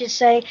opportunity to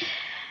say,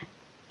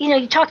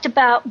 you talked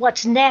about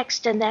what's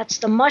next, and that's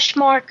the mush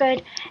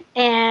market,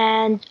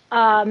 and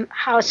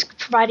how it's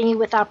providing you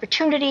with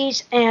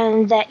opportunities,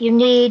 and that you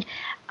need,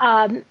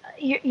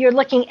 you're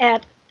looking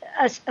at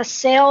a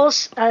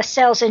sales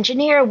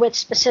engineer with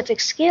specific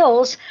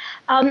skills.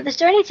 Is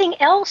there anything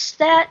else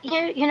that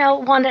you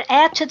want to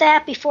add to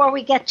that before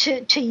we get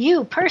to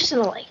you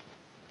personally?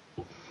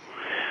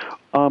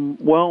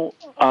 One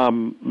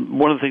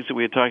of the things that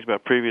we had talked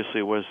about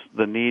previously was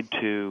the need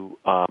to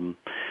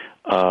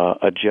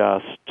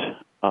adjust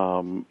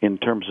in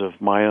terms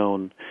of my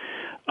own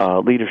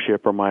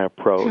leadership or my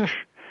approach.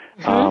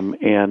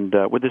 And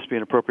would this be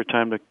an appropriate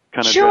time to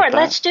kind of Sure, address that?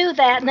 let's do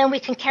that, and then we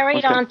can carry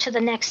it on to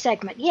the next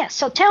segment. Yes,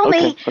 so tell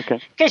me,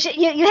 because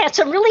you had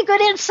some really good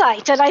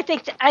insights, and I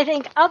think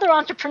other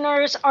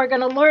entrepreneurs are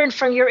going to learn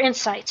from your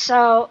insights.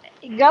 So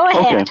go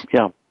ahead. Okay,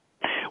 yeah.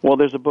 Well,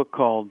 there's a book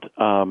called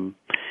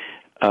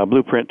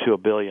Blueprint to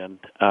 $1 Billion,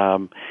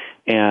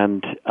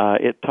 and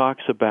it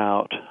talks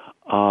about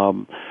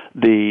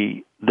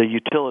the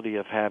utility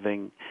of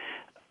having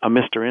a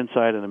Mr.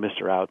 Inside and a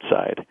Mr.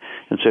 Outside.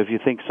 And so if you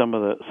think some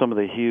of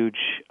the huge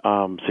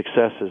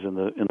successes in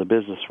the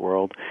business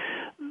world,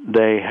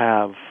 they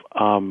have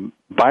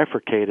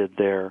bifurcated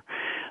their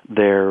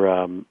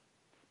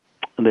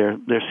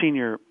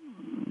senior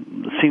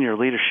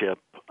leadership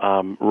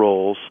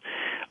roles,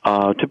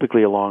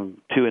 typically along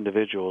two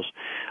individuals,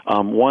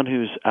 one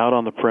who's out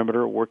on the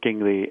perimeter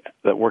working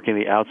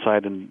the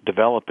outside and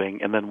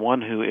developing, and then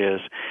one who is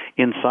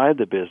inside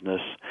the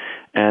business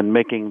and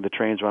making the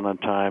trains run on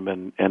time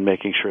and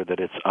making sure that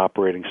it's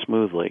operating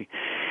smoothly.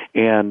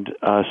 And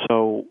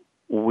so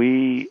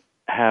we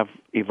have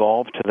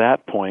evolved to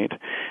that point,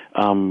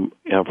 from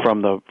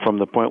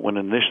the point when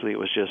initially it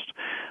was just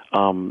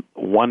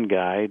one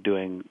guy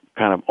doing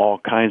kind of all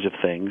kinds of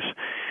things,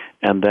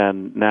 and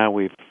then now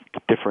we've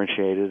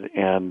differentiated,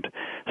 and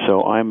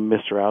so I'm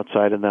Mr.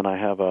 Outside, and then I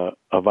have a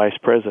vice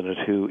president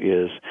who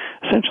is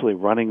essentially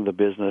running the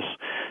business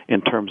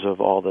in terms of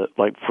all the,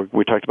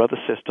 we talked about the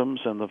systems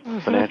and the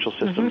financial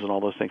systems and all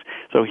those things.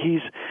 So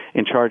he's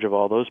in charge of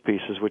all those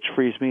pieces, which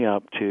frees me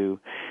up to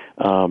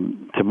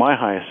my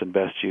highest and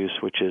best use,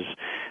 which is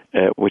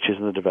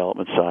in the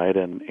development side,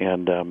 and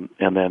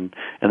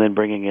then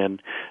bringing in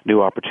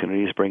new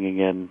opportunities, bringing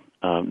in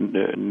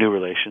new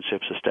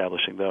relationships,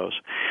 establishing those.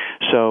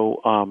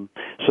 So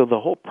the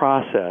whole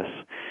process.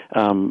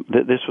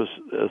 This was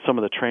some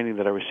of the training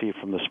that I received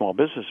from the Small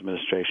Business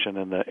Administration,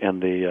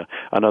 and the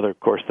another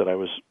course that I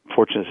was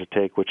fortunate to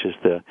take, which is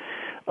the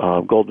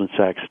Goldman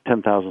Sachs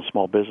 10,000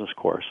 Small Business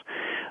course.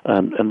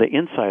 And the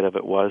insight of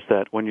it was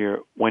that when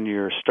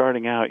you're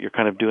starting out, you're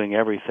kind of doing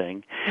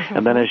everything,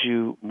 and then as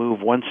you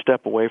move one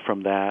step away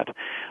from that,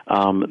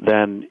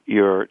 then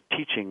you're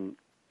teaching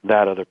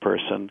that other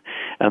person.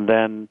 And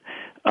then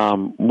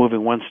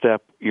moving one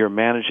step, you're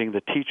managing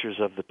the teachers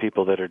of the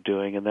people that are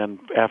doing, and then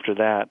after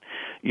that,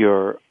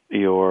 you're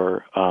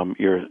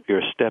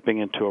stepping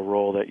into a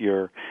role that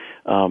you're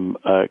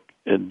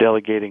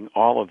delegating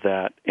all of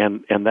that,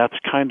 and that's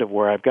kind of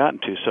where I've gotten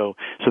to. So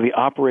the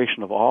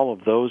operation of all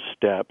of those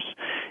steps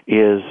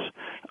is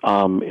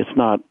it's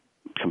not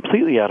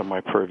completely out of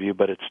my purview,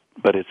 but it's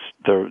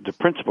the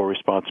principal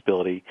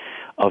responsibility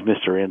of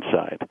Mr.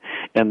 Inside,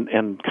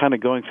 and kind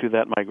of going through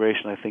that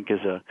migration, I think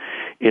is a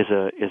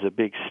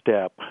big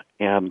step,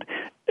 and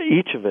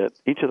each of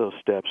those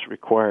steps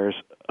requires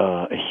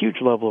a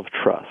huge level of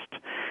trust.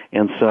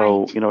 And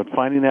so,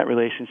 finding that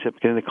relationship,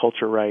 getting the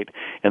culture right,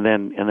 and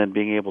then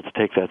being able to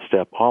take that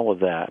step, all of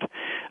that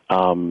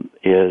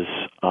is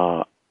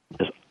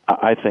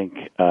I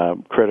think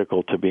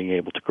critical to being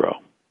able to grow.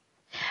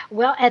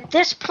 Well, at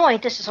this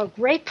point, this is a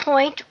great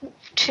point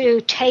to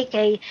take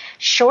a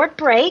short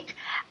break.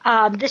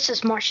 This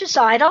is Marcia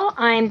Zeidel.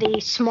 I'm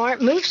the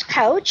Smart Moves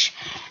coach.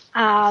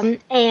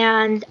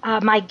 And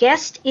my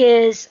guest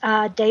is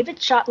David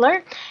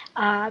Shutler,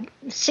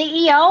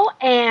 CEO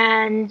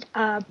and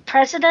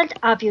President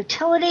of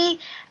Utility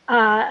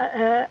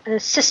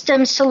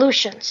System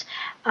Solutions.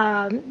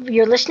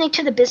 You're listening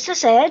to The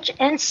Business Edge,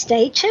 and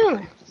stay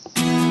tuned.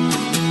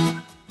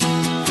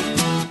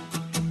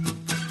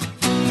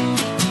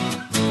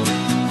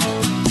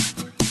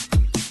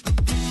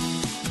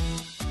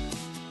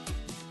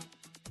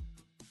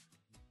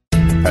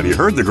 Have you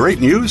heard the great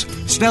news?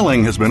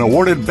 Snelling has been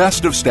awarded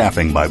Best of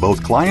Staffing by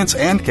both clients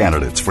and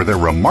candidates for their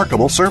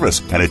remarkable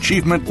service, an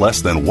achievement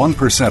less than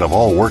 1% of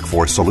all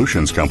workforce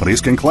solutions companies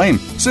can claim.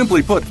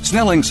 Simply put,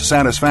 Snelling's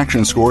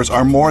satisfaction scores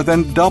are more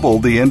than double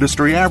the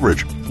industry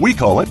average. We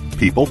call it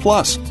People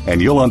Plus,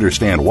 and you'll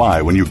understand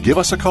why when you give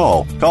us a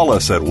call. Call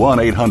us at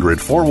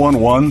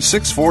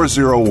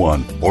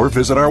 1-800-411-6401 or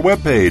visit our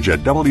webpage at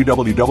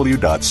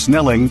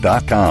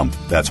www.snelling.com.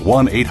 That's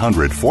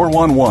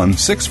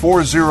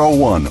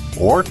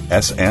 1-800-411-6401 or snelling.com.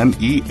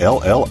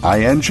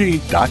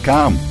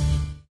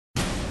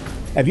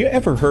 Have you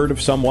ever heard of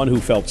someone who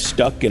felt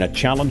stuck in a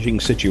challenging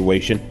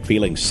situation,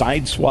 feeling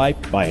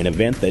sideswiped by an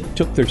event that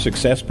took their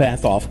success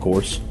path off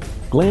course?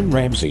 Glenn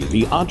Ramsey,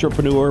 the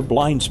entrepreneur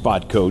blind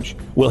spot coach,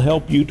 will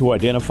help you to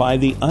identify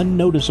the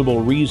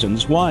unnoticeable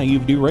reasons why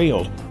you've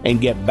derailed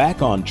and get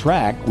back on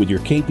track with your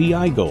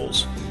KPI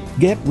goals.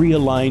 Get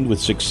realigned with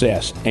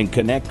success and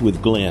connect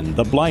with Glenn,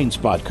 the blind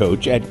spot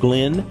coach, at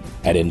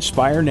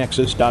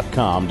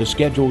glenn@inspirenexus.com to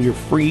schedule your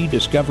free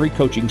discovery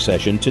coaching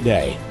session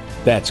today.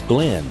 That's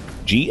Glenn,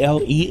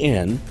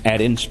 Glen,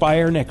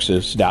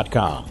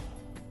 @inspirenexus.com.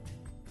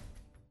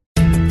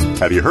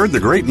 Have you heard the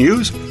great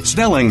news?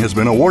 Snelling has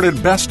been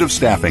awarded Best of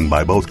Staffing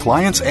by both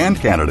clients and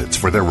candidates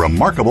for their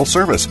remarkable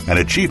service, an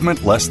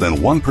achievement less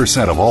than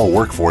 1% of all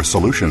workforce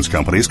solutions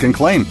companies can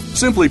claim.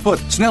 Simply put,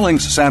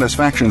 Snelling's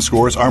satisfaction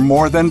scores are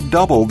more than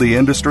double the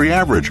industry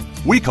average.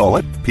 We call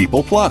it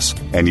People Plus,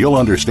 and you'll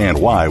understand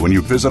why when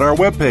you visit our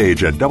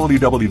webpage at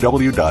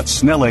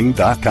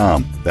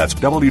www.snelling.com. That's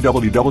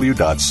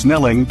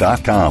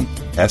www.snelling.com.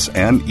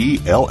 snelling.com.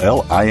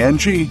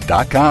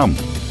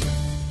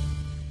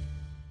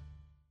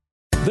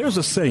 There's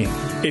a saying,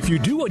 if you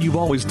do what you've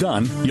always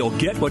done, you'll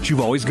get what you've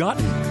always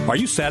gotten. Are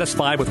you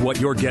satisfied with what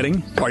you're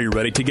getting? Are you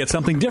ready to get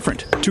something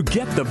different? To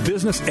get the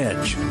business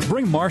edge,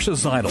 bring Marcia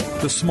Zeidel,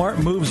 the Smart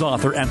Moves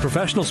author and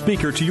professional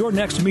speaker, to your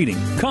next meeting,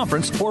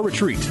 conference, or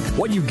retreat.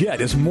 What you get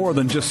is more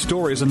than just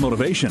stories and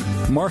motivation.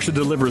 Marcia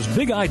delivers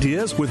big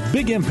ideas with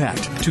big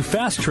impact to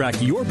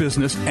fast-track your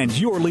business and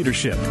your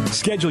leadership.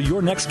 Schedule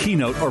your next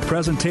keynote or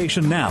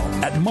presentation now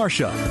at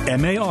Marcia,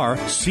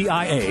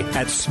 M-A-R-C-I-A,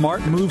 at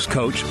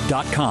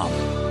smartmovescoach.com.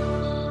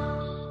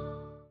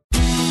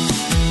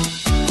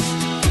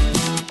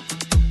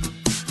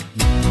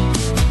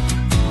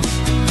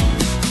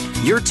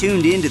 You're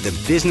tuned in to The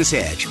Business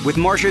Edge with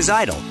Marcia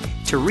Zeidel.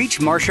 To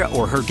reach Marcia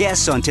or her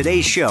guests on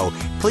today's show,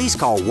 please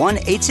call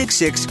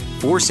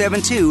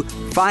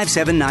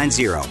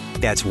 1-866-472-5790.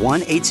 That's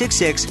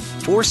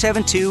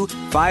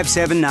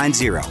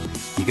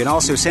 1-866-472-5790. You can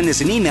also send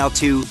us an email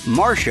to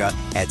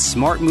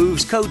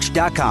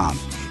marcia@smartmovescoach.com.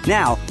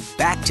 Now,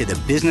 back to The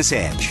Business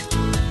Edge.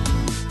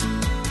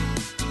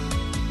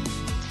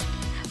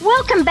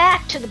 Welcome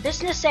back to The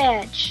Business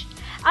Edge.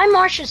 I'm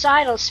Marcia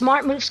Zeidel,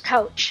 Smart Moves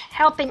coach,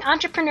 helping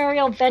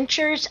entrepreneurial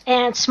ventures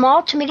and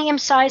small to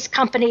medium-sized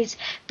companies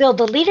build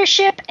the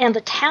leadership and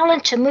the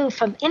talent to move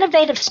from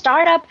innovative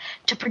startup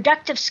to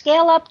productive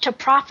scale-up to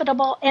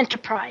profitable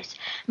enterprise.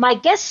 My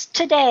guest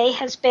today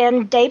has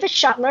been David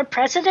Shutler,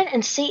 President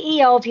and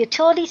CEO of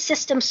Utility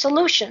System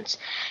Solutions,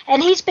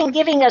 and he's been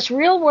giving us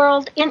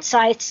real-world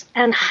insights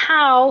on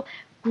how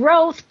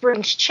growth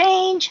brings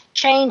change,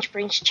 change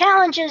brings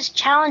challenges,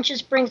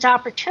 challenges brings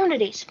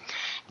opportunities.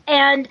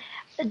 And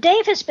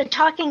Dave has been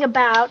talking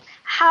about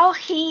how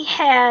he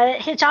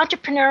had his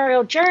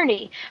entrepreneurial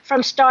journey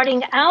from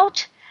starting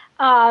out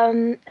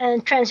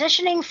and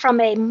transitioning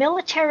from a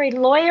military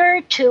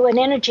lawyer to an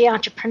energy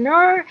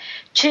entrepreneur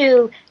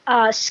to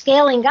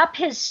starting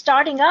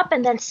up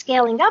and then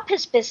scaling up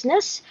his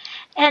business.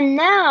 And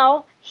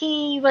now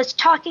he was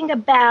talking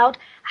about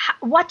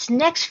what's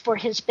next for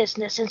his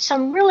business and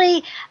some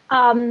really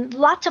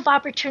lots of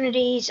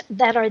opportunities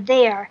that are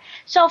there.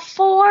 So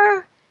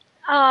for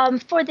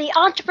the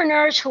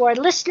entrepreneurs who are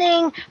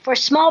listening, for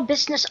small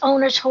business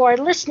owners who are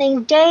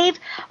listening, Dave,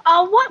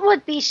 what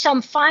would be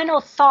some final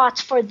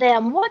thoughts for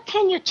them? What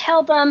can you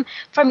tell them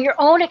from your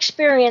own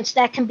experience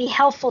that can be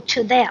helpful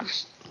to them?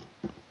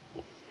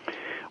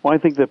 Well, I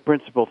think the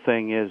principal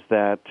thing is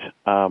that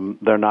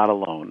they're not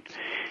alone.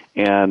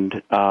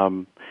 And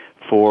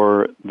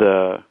for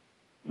the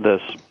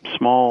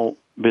small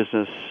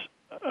business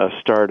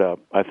startup,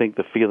 I think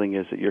the feeling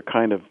is that you're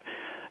kind of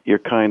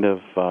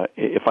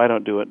if I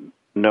don't do it,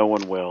 no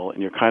one will,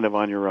 and you're kind of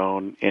on your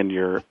own, and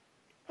you're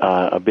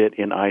a bit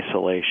in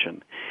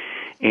isolation.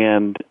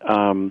 And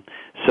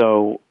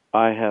so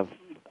I have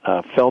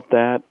felt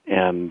that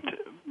and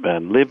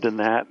lived in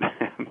that,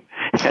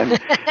 and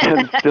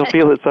still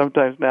feel it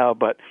sometimes now.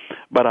 But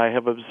I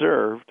have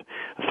observed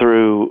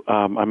through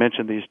I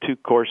mentioned these two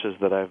courses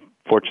that I've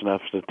fortunate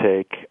enough to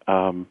take.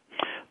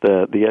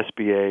 The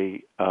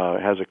SBA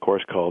has a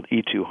course called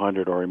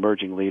E200 or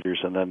Emerging Leaders,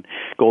 and then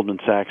Goldman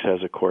Sachs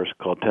has a course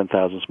called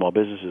 10,000 Small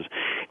Businesses.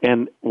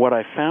 And what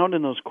I found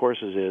in those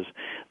courses is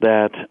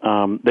that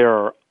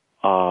there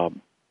are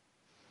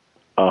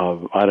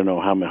I don't know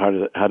how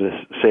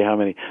to say how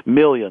many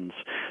millions,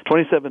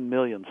 27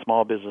 million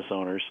small business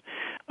owners,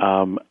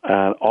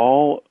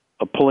 all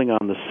pulling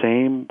on the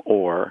same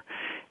oar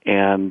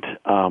and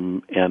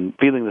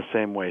feeling the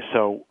same way.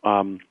 So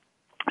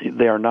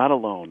they are not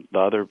alone.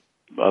 The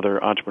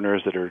other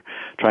entrepreneurs that are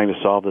trying to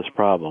solve this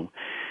problem.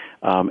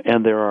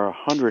 And there are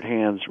 100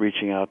 hands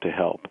reaching out to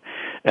help.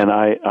 And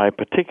I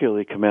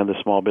particularly commend the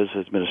Small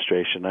Business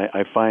Administration.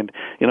 I find,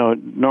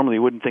 normally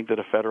you wouldn't think that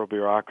a federal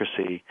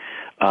bureaucracy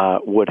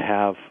would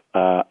have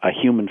a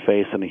human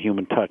face and a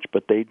human touch,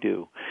 but they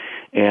do.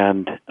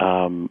 And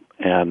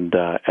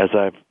as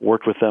I've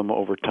worked with them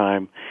over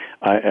time,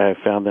 I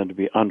found them to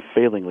be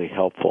unfailingly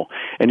helpful.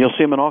 And you'll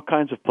see them in all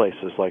kinds of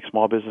places, like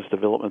small business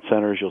development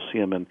centers. You'll see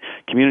them in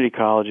community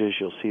colleges.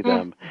 You'll see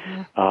them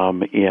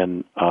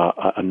in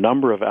a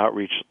number of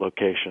outreach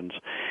locations,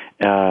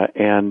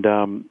 and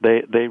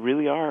they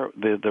really are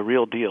the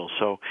real deal.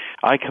 So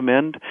I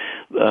commend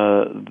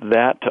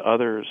that to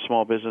other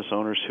small business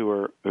owners who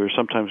are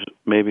sometimes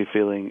maybe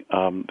feeling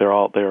they're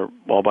all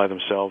by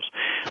themselves.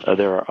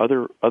 There are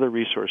other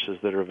resources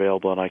that are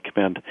available, and I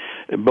commend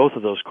both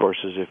of those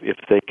courses if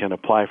they can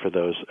apply for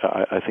those.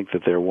 I think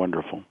that they're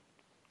wonderful.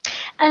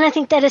 And I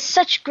think that is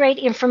such great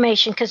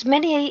information because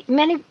many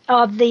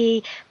of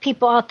the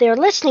people out there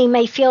listening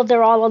may feel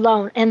they're all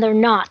alone, and they're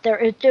not. There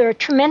are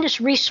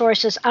tremendous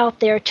resources out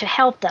there to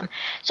help them.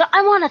 So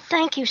I want to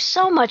thank you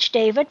so much,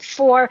 David,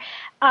 for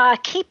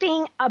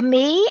keeping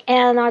me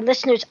and our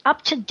listeners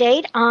up to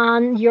date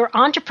on your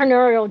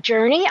entrepreneurial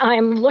journey.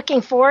 I'm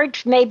looking forward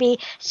to maybe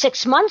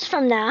 6 months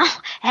from now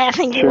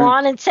having you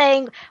on and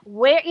saying,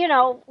 where, you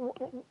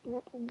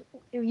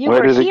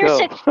where were here.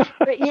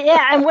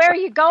 And where are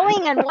you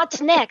going and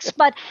what's next?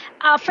 But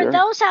for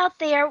those out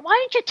there, why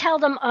don't you tell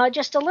them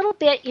just a little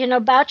bit,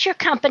 about your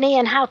company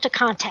and how to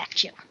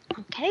contact you?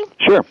 Okay?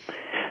 Sure.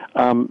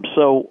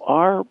 So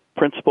our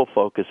principal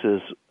focus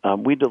is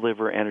we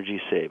deliver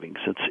energy savings.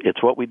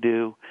 It's what we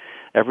do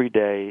every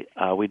day.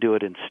 We do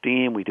it in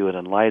steam, we do it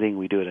in lighting,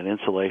 we do it in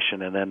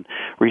insulation, and then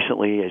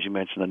recently, as you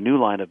mentioned, a new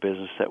line of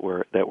business that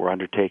we're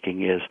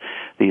undertaking is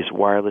these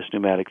wireless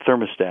pneumatic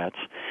thermostats.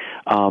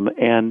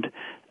 And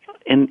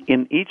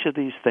in each of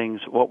these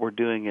things, what we're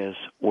doing is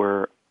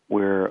we're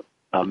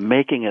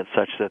making it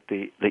such that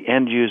the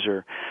end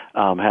user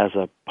has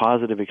a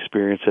positive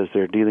experience as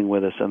they're dealing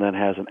with us, and then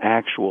has an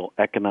actual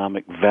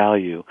economic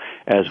value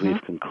as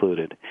we've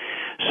concluded.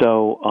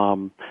 So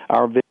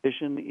our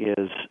vision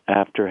is,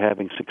 after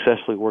having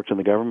successfully worked in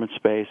the government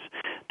space,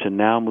 to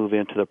now move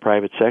into the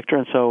private sector.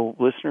 And so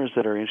listeners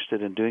that are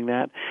interested in doing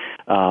that,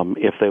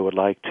 if they would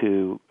like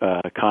to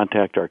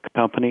contact our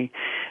company,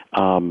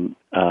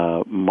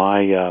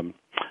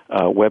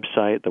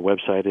 website. The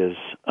website is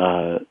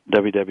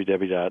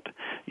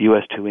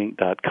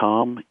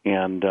www.us2inc.com,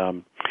 and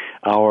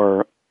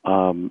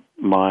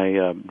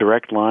my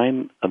direct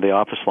line, the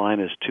office line,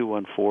 is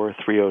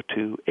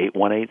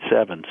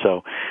 214-302-8187.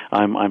 So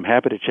I'm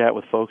happy to chat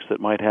with folks that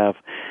might have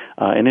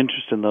an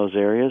interest in those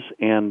areas,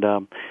 and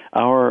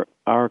our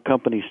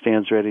company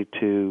stands ready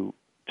to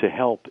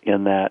help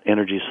in that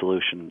energy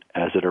solution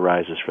as it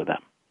arises for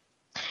them.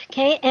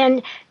 Okay,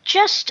 and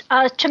just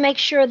to make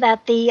sure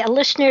that the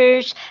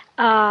listeners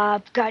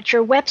got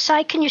your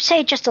website, can you say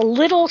it just a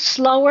little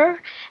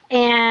slower?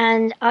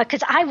 And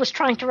because I was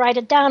trying to write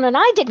it down and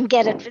I didn't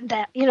get it.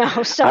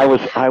 So I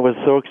was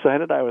so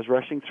excited I was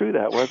rushing through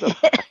that, wasn't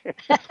I?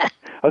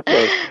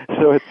 Okay,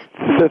 so it's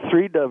the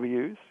 3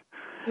 W's.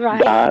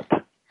 Right. Dot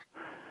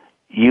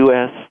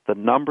US, the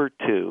number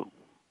 2,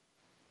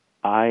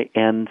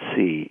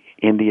 Inc,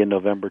 India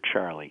November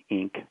Charlie,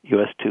 Inc,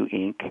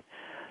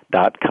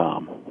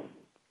 US2Inc.com.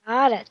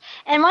 Got it.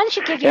 And why don't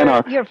you give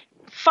your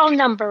phone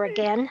number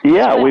again?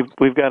 Yeah,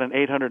 we've got an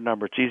 800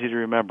 number. It's easy to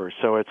remember.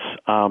 So it's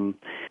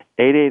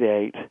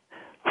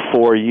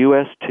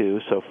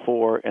 888-4US2, so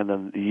 4 and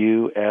then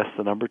US,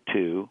 the number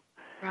 2.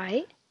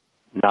 Right.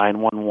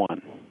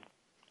 911.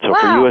 So wow.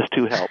 For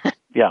US2 help.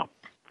 Yeah.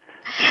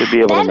 Should be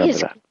able to remember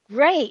that.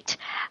 Great.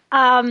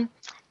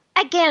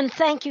 Again,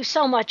 thank you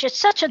so much. It's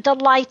such a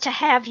delight to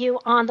have you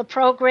on the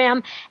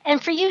program,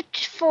 and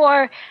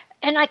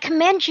and I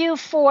commend you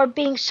for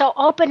being so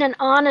open and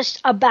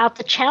honest about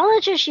the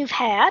challenges you've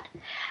had,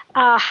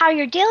 how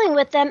you're dealing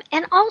with them,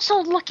 and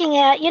also looking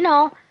at,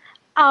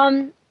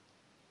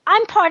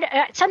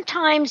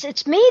 sometimes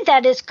it's me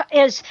that is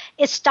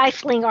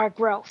stifling our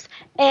growth,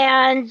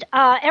 and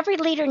every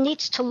leader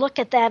needs to look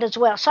at that as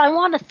well. So I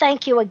want to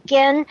thank you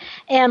again,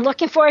 and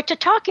looking forward to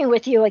talking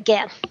with you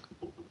again.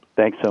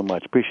 Thanks so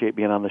much. Appreciate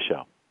being on the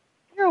show.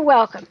 You're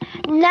welcome.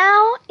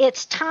 Now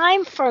it's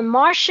time for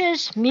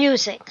Marsha's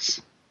Musings.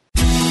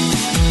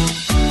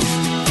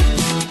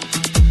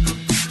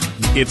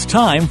 It's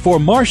time for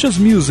Marsha's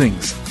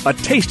Musings, a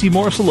tasty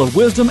morsel of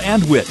wisdom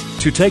and wit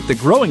to take the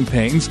growing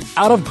pains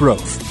out of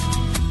growth.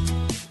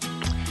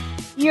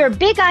 Your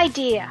big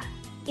idea,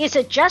 is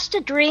it just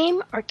a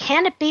dream or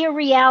can it be a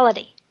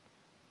reality?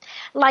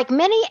 Like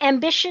many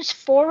ambitious,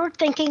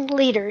 forward-thinking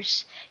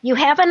leaders, you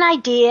have an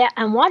idea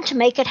and want to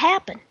make it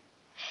happen.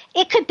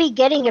 It could be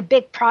getting a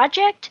big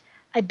project,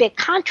 a big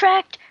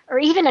contract, or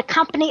even a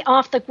company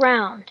off the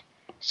ground.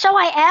 So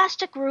I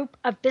asked a group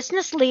of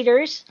business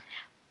leaders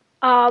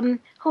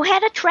who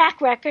had a track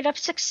record of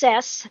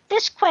success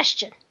this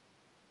question.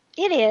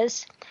 It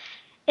is,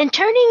 in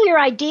turning your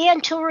idea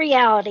into a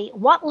reality,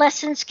 what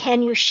lessons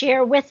can you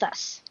share with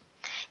us?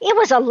 It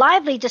was a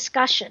lively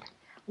discussion.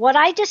 What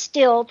I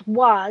distilled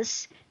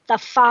was the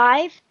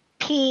 5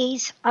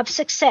 P's of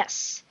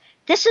success.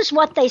 This is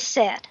what they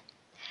said.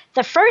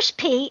 The first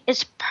P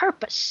is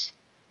purpose.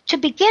 To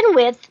begin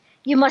with,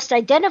 you must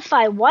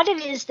identify what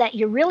it is that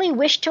you really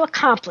wish to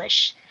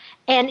accomplish,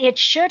 and it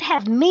should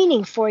have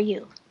meaning for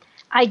you.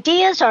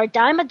 Ideas are a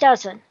dime a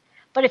dozen,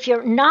 but if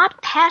you're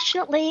not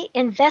passionately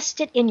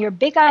invested in your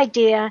big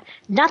idea,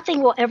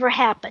 nothing will ever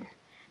happen.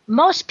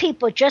 Most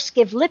people just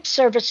give lip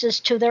services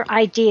to their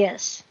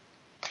ideas.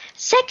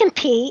 Second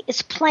P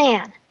is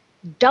plan.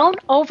 Don't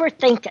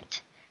overthink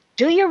it.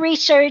 Do your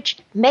research,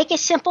 make a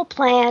simple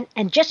plan,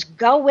 and just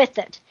go with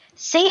it.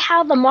 See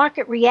how the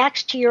market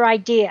reacts to your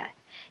idea.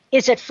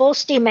 Is it full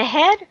steam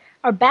ahead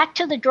or back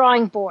to the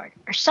drawing board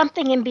or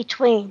something in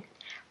between?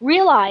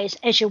 Realize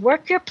as you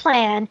work your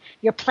plan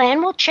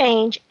will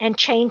change and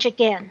change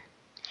again.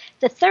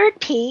 The third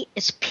P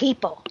is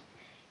people.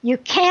 You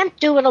can't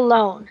do it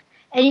alone,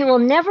 and you will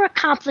never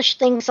accomplish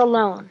things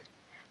alone.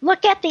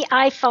 Look at the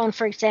iPhone,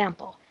 for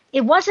example.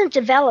 It wasn't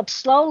developed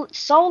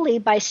solely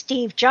by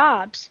Steve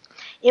Jobs.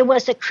 It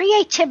was the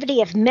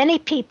creativity of many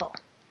people.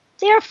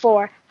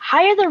 Therefore,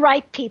 hire the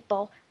right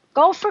people,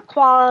 go for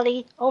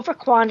quality over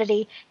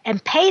quantity,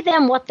 and pay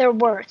them what they're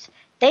worth.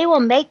 They will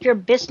make your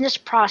business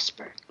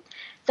prosper.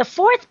 The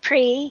fourth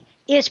P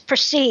is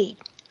proceed.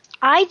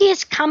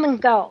 Ideas come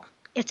and go.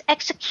 It's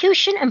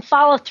execution and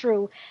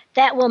follow-through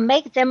that will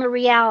make them a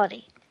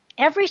reality.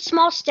 Every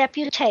small step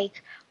you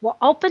take will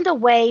open the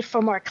way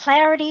for more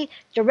clarity,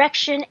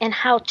 direction, and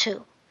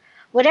how-to.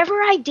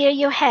 Whatever idea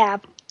you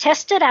have,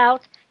 test it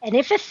out, and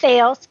if it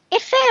fails,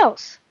 it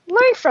fails.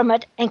 Learn from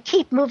it and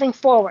keep moving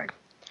forward.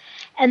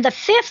 And the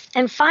fifth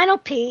and final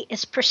P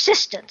is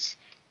persistence.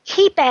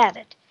 Keep at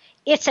it.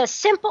 It's as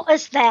simple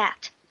as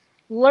that.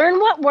 Learn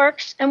what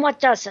works and what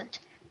doesn't,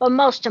 but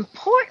most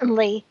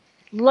importantly,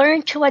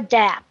 learn to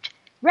adapt.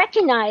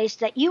 Recognize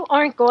that you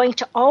aren't going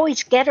to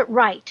always get it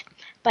right,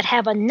 but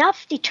have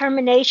enough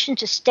determination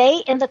to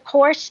stay in the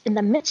course in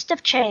the midst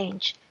of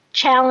change,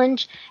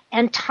 challenge,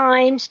 and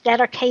times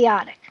that are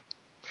chaotic.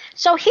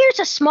 So here's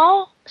a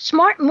small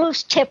Smart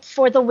Moves tip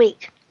for the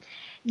week.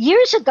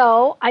 Years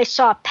ago, I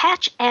saw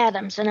Patch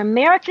Adams, an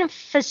American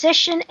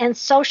physician and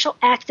social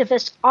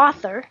activist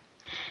author,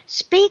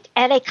 speak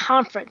at a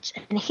conference,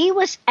 and he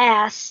was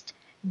asked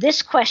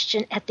this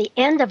question at the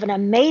end of an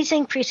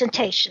amazing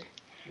presentation.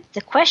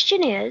 The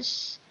question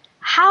is,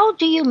 how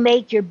do you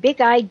make your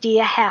big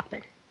idea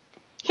happen?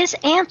 His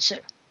answer,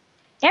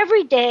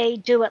 every day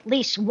do at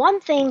least one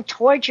thing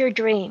towards your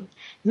dream.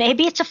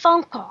 Maybe it's a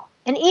phone call,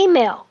 an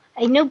email,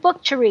 a new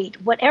book to read,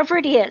 whatever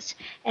it is,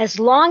 as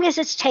long as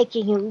it's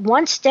taking you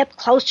one step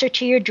closer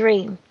to your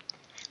dream.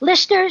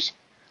 Listeners,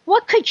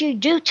 what could you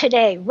do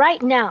today,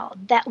 right now,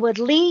 that would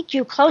lead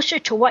you closer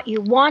to what you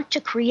want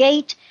to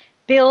create,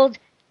 build,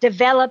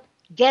 develop,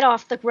 get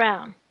off the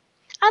ground?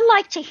 I'd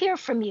like to hear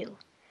from you.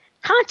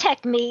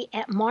 Contact me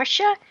at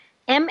Marcia,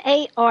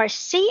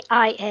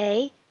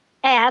 Marcia,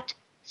 at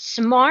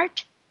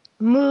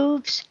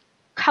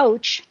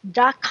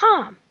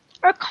smartmovescoach.com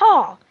or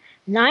call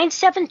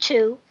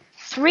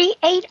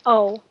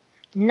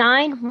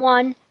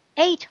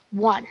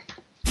 972-380-9181.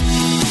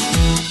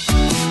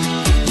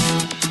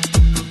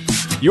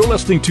 You're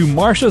listening to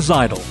Marcia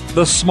Zeidel,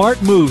 the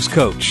Smart Moves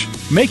Coach,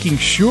 making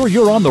sure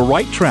you're on the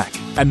right track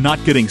and not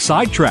getting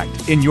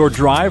sidetracked in your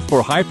drive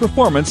for high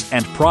performance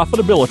and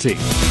profitability.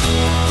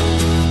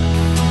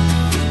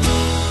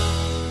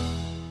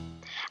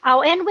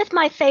 I'll end with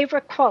my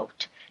favorite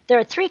quote. There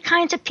are three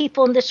kinds of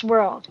people in this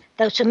world: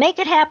 those who make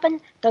it happen,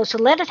 those who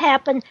let it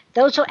happen,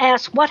 those who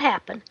ask what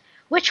happened.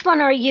 Which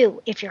one are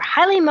you? If you're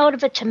highly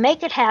motivated to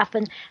make it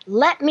happen,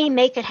 let me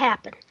make it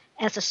happen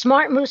as a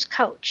Smart Moves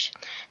coach.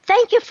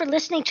 Thank you for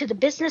listening to The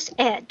Business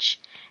Edge,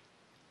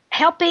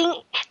 helping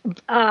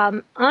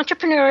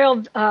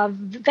entrepreneurial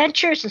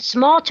ventures and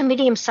small to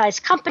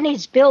medium-sized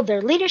companies build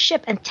their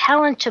leadership and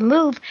talent to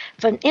move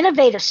from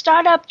innovative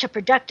startup to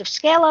productive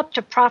scale-up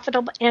to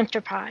profitable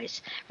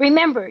enterprise.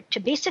 Remember, to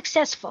be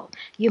successful,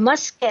 you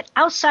must get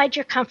outside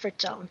your comfort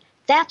zone.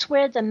 That's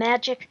where the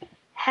magic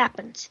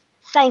happens.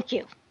 Thank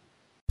you.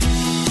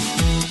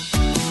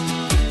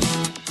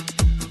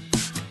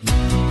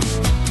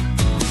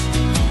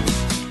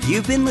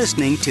 You've been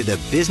listening to The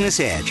Business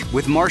Edge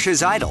with Marcia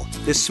Zeidel,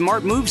 the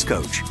Smart Moves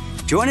Coach.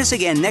 Join us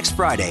again next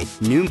Friday,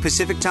 noon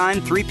Pacific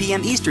Time, 3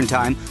 p.m. Eastern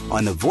Time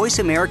on the Voice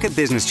America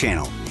Business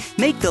Channel.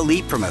 Make the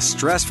leap from a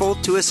stressful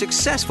to a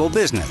successful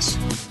business.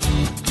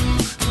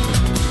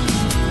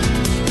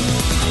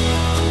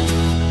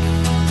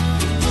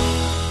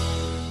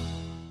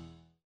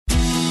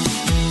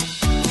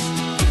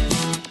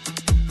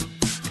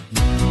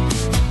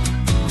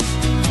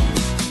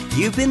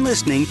 You've been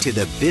listening to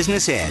The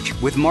Business Edge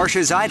with Marcia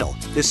Zeidel,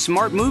 the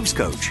Smart Moves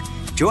Coach.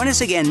 Join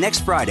us again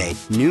next Friday,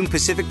 noon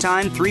Pacific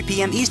Time, 3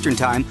 p.m. Eastern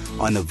Time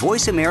on the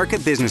Voice America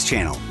Business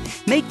Channel.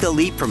 Make the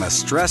leap from a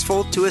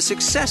stressful to a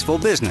successful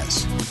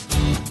business.